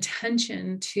some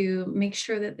attention to make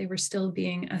sure that they were still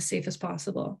being as safe as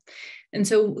possible. And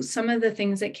so some of the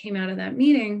things that came out of that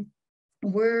meeting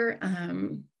were,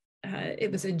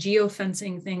 it was a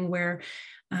geofencing thing where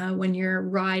when your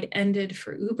ride ended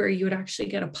for Uber, you would actually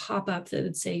get a pop-up that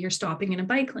would say, you're stopping in a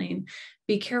bike lane.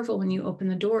 Be careful when you open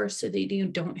the door so that you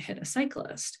don't hit a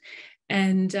cyclist.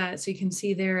 And so you can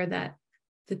see there that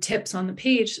the tips on the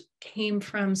page came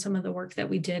from some of the work that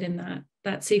we did in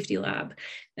that safety lab.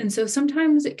 And so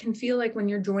sometimes it can feel like when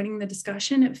you're joining the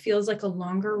discussion, it feels like a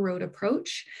longer road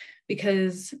approach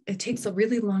because it takes a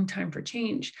really long time for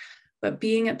change. But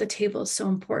being at the table is so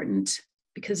important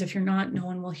because if you're not, no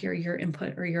one will hear your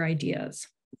input or your ideas.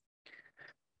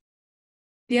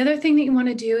 The other thing that you want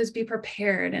to do is be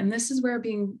prepared. And this is where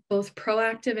being both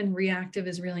proactive and reactive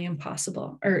is really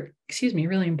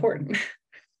really important.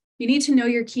 You need to know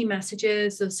your key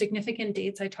messages, those significant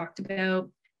dates I talked about,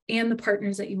 and the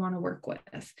partners that you want to work with.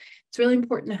 It's really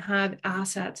important to have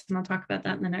assets, and I'll talk about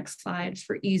that in the next slide,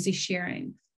 for easy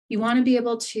sharing. You want to be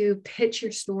able to pitch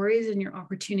your stories and your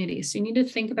opportunities. So you need to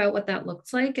think about what that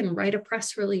looks like and write a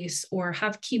press release or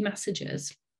have key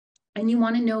messages. And you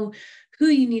want to know who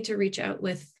you need to reach out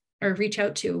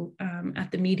to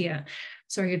at the media.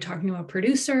 So are you talking to a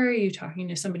producer? Are you talking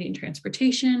to somebody in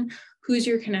transportation? Who's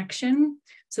your connection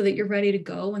so that you're ready to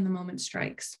go when the moment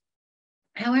strikes?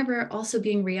 However, also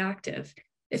being reactive.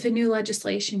 If a new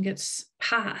legislation gets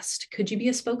passed, could you be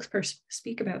a spokesperson to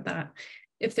speak about that?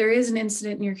 If there is an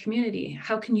incident in your community,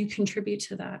 how can you contribute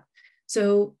to that?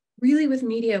 So really with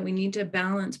media, we need to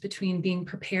balance between being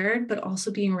prepared, but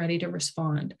also being ready to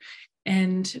respond.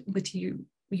 And with you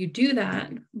do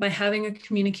that by having a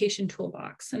communication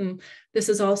toolbox. And this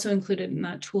is also included in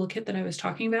that toolkit that I was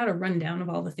talking about, a rundown of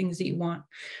all the things that you want.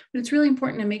 But it's really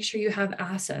important to make sure you have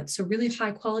assets. So really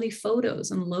high quality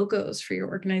photos and logos for your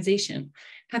organization,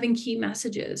 having key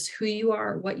messages, who you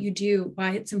are, what you do,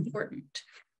 why it's important.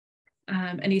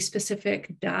 Any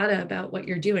specific data about what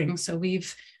you're doing. So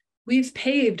we've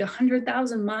paved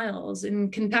 100,000 miles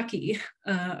in Kentucky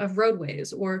of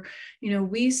roadways, or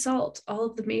we salt all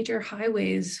of the major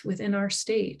highways within our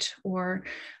state, or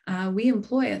we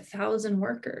employ 1,000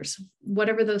 workers.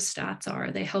 Whatever those stats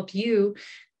are, they help you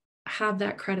have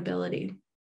that credibility.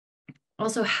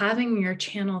 Also, having your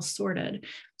channels sorted,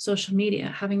 social media,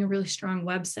 having a really strong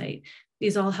website,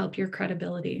 these all help your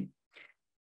credibility.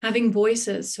 Having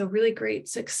voices, so really great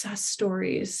success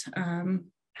stories,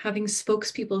 having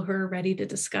spokespeople who are ready to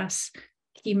discuss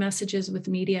key messages with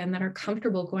media and that are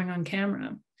comfortable going on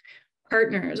camera.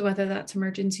 Partners, whether that's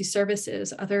emergency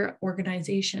services, other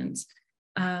organizations,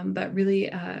 but really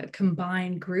a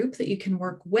combined group that you can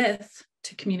work with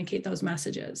to communicate those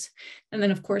messages. And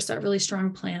then of course, that really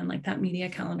strong plan, like that media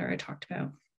calendar I talked about.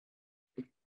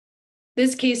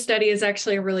 This case study is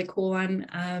actually a really cool one.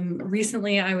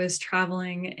 Recently, I was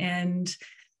traveling and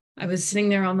I was sitting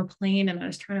there on the plane and I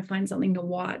was trying to find something to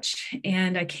watch.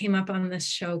 And I came up on this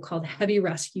show called Heavy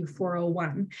Rescue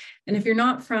 401. And if you're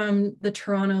not from the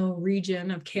Toronto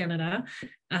region of Canada,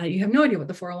 you have no idea what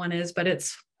the 401 is, but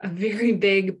it's a very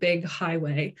big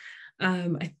highway.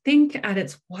 I think at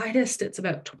its widest, it's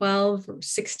about 12 or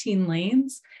 16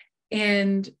 lanes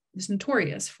and is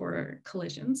notorious for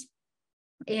collisions.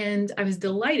 And I was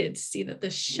delighted to see that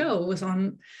this show was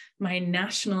on my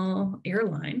national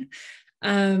airline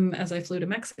as I flew to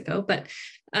Mexico. But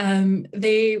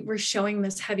they were showing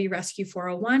this Heavy Rescue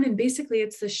 401. And basically,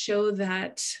 it's the show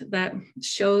that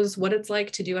shows what it's like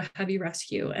to do a heavy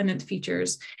rescue. And it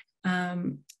features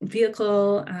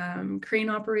vehicle crane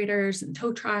operators and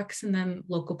tow trucks, and then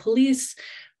local police,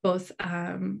 both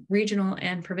regional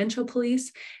and provincial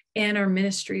police, and our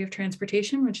Ministry of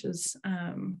Transportation, which is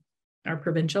our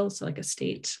provincial, so like a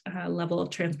state level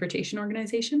of transportation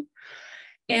organization.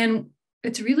 And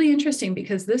it's really interesting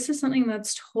because this is something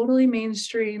that's totally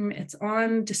mainstream. It's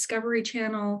on Discovery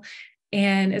Channel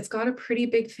and it's got a pretty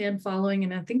big fan following.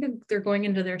 And I think that they're going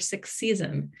into their 6th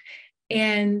season.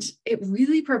 And it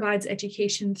really provides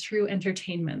education through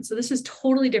entertainment. So this is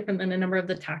totally different than a number of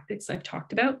the tactics I've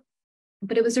talked about.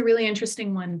 But it was a really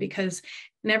interesting one because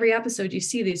in every episode, you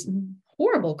see these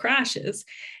horrible crashes.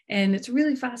 And it's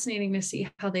really fascinating to see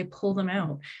how they pull them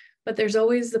out. But there's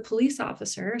always the police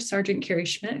officer, Sergeant Carrie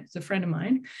Schmidt, who's a friend of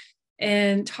mine,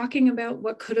 and talking about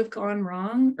what could have gone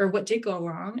wrong or what did go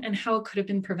wrong and how it could have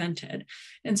been prevented.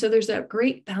 And so there's that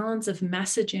great balance of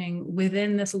messaging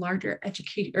within this larger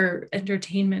educate or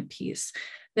entertainment piece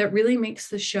that really makes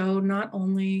the show not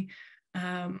only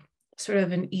sort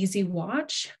of an easy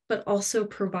watch, but also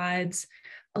provides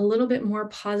a little bit more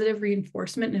positive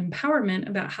reinforcement and empowerment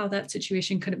about how that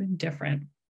situation could have been different.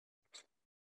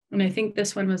 And I think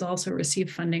this one was also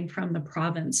received funding from the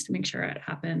province to make sure it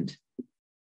happened.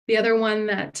 The other one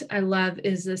that I love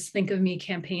is this Think of Me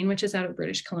campaign, which is out of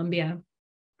British Columbia.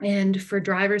 And for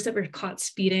drivers that were caught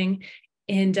speeding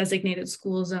in designated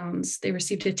school zones, they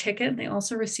received a ticket. They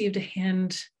also received a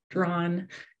hand-drawn,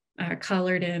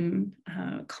 colored in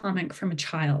comic from a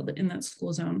child in that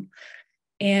school zone.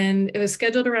 And it was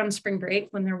scheduled around spring break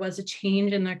when there was a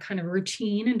change in the kind of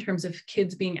routine in terms of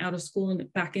kids being out of school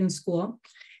and back in school.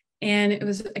 And it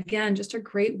was, again, just a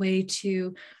great way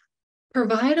to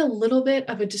provide a little bit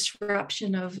of a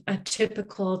disruption of a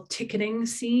typical ticketing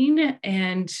scene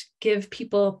and give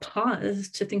people pause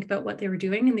to think about what they were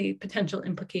doing and the potential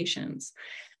implications.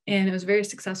 And it was a very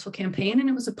successful campaign. And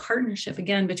it was a partnership,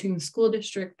 again, between the school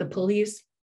district, the police,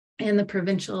 and the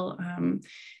provincial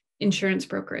insurance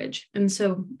brokerage. And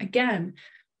so again,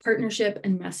 partnership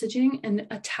and messaging and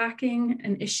attacking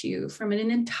an issue from an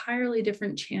entirely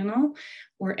different channel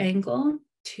or angle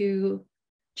to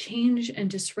change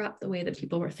and disrupt the way that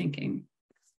people were thinking.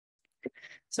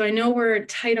 So I know we're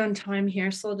tight on time here,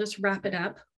 so I'll just wrap it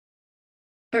up.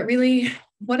 But really,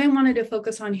 what I wanted to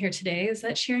focus on here today is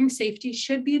that sharing safety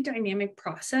should be a dynamic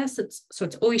process. So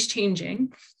it's always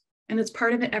changing, and it's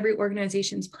part of every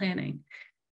organization's planning.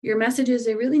 Your messages,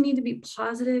 they really need to be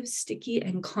positive, sticky,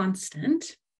 and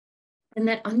constant, and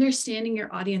that understanding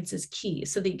your audience is key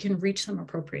so that you can reach them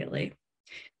appropriately.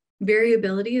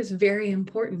 Variability is very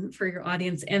important for your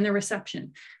audience and their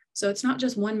reception. So it's not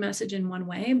just one message in one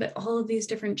way, but all of these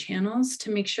different channels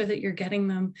to make sure that you're getting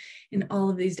them in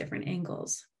all of these different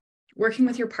angles. Working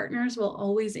with your partners will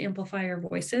always amplify your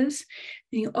voices,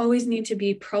 and you always need to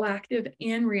be proactive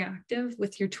and reactive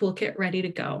with your toolkit ready to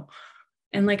go.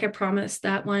 And like I promised,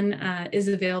 that one is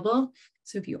available.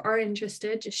 So if you are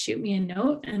interested, just shoot me a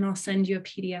note and I'll send you a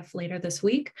PDF later this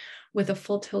week with a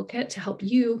full toolkit to help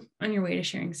you on your way to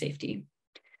sharing safety.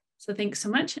 So thanks so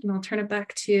much. And I'll turn it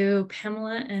back to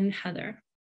Pamela and Heather.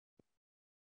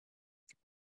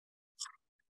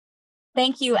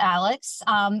 Thank you, Alex.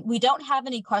 We don't have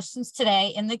any questions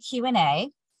today in the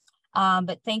Q&A,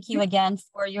 but thank you again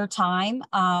for your time.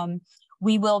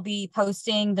 We will be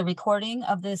posting the recording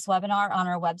of this webinar on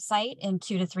our website in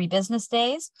 2 to 3 business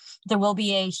days. There will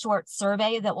be a short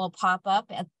survey that will pop up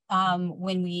at,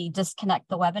 when we disconnect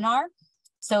the webinar.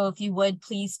 So if you would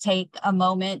please take a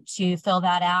moment to fill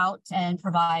that out and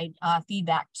provide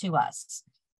feedback to us.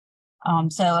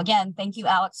 So again, thank you,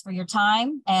 Alex, for your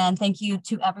time. And thank you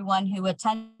to everyone who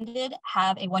attended.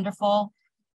 Have a wonderful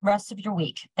rest of your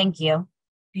week. Thank you.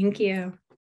 Thank you.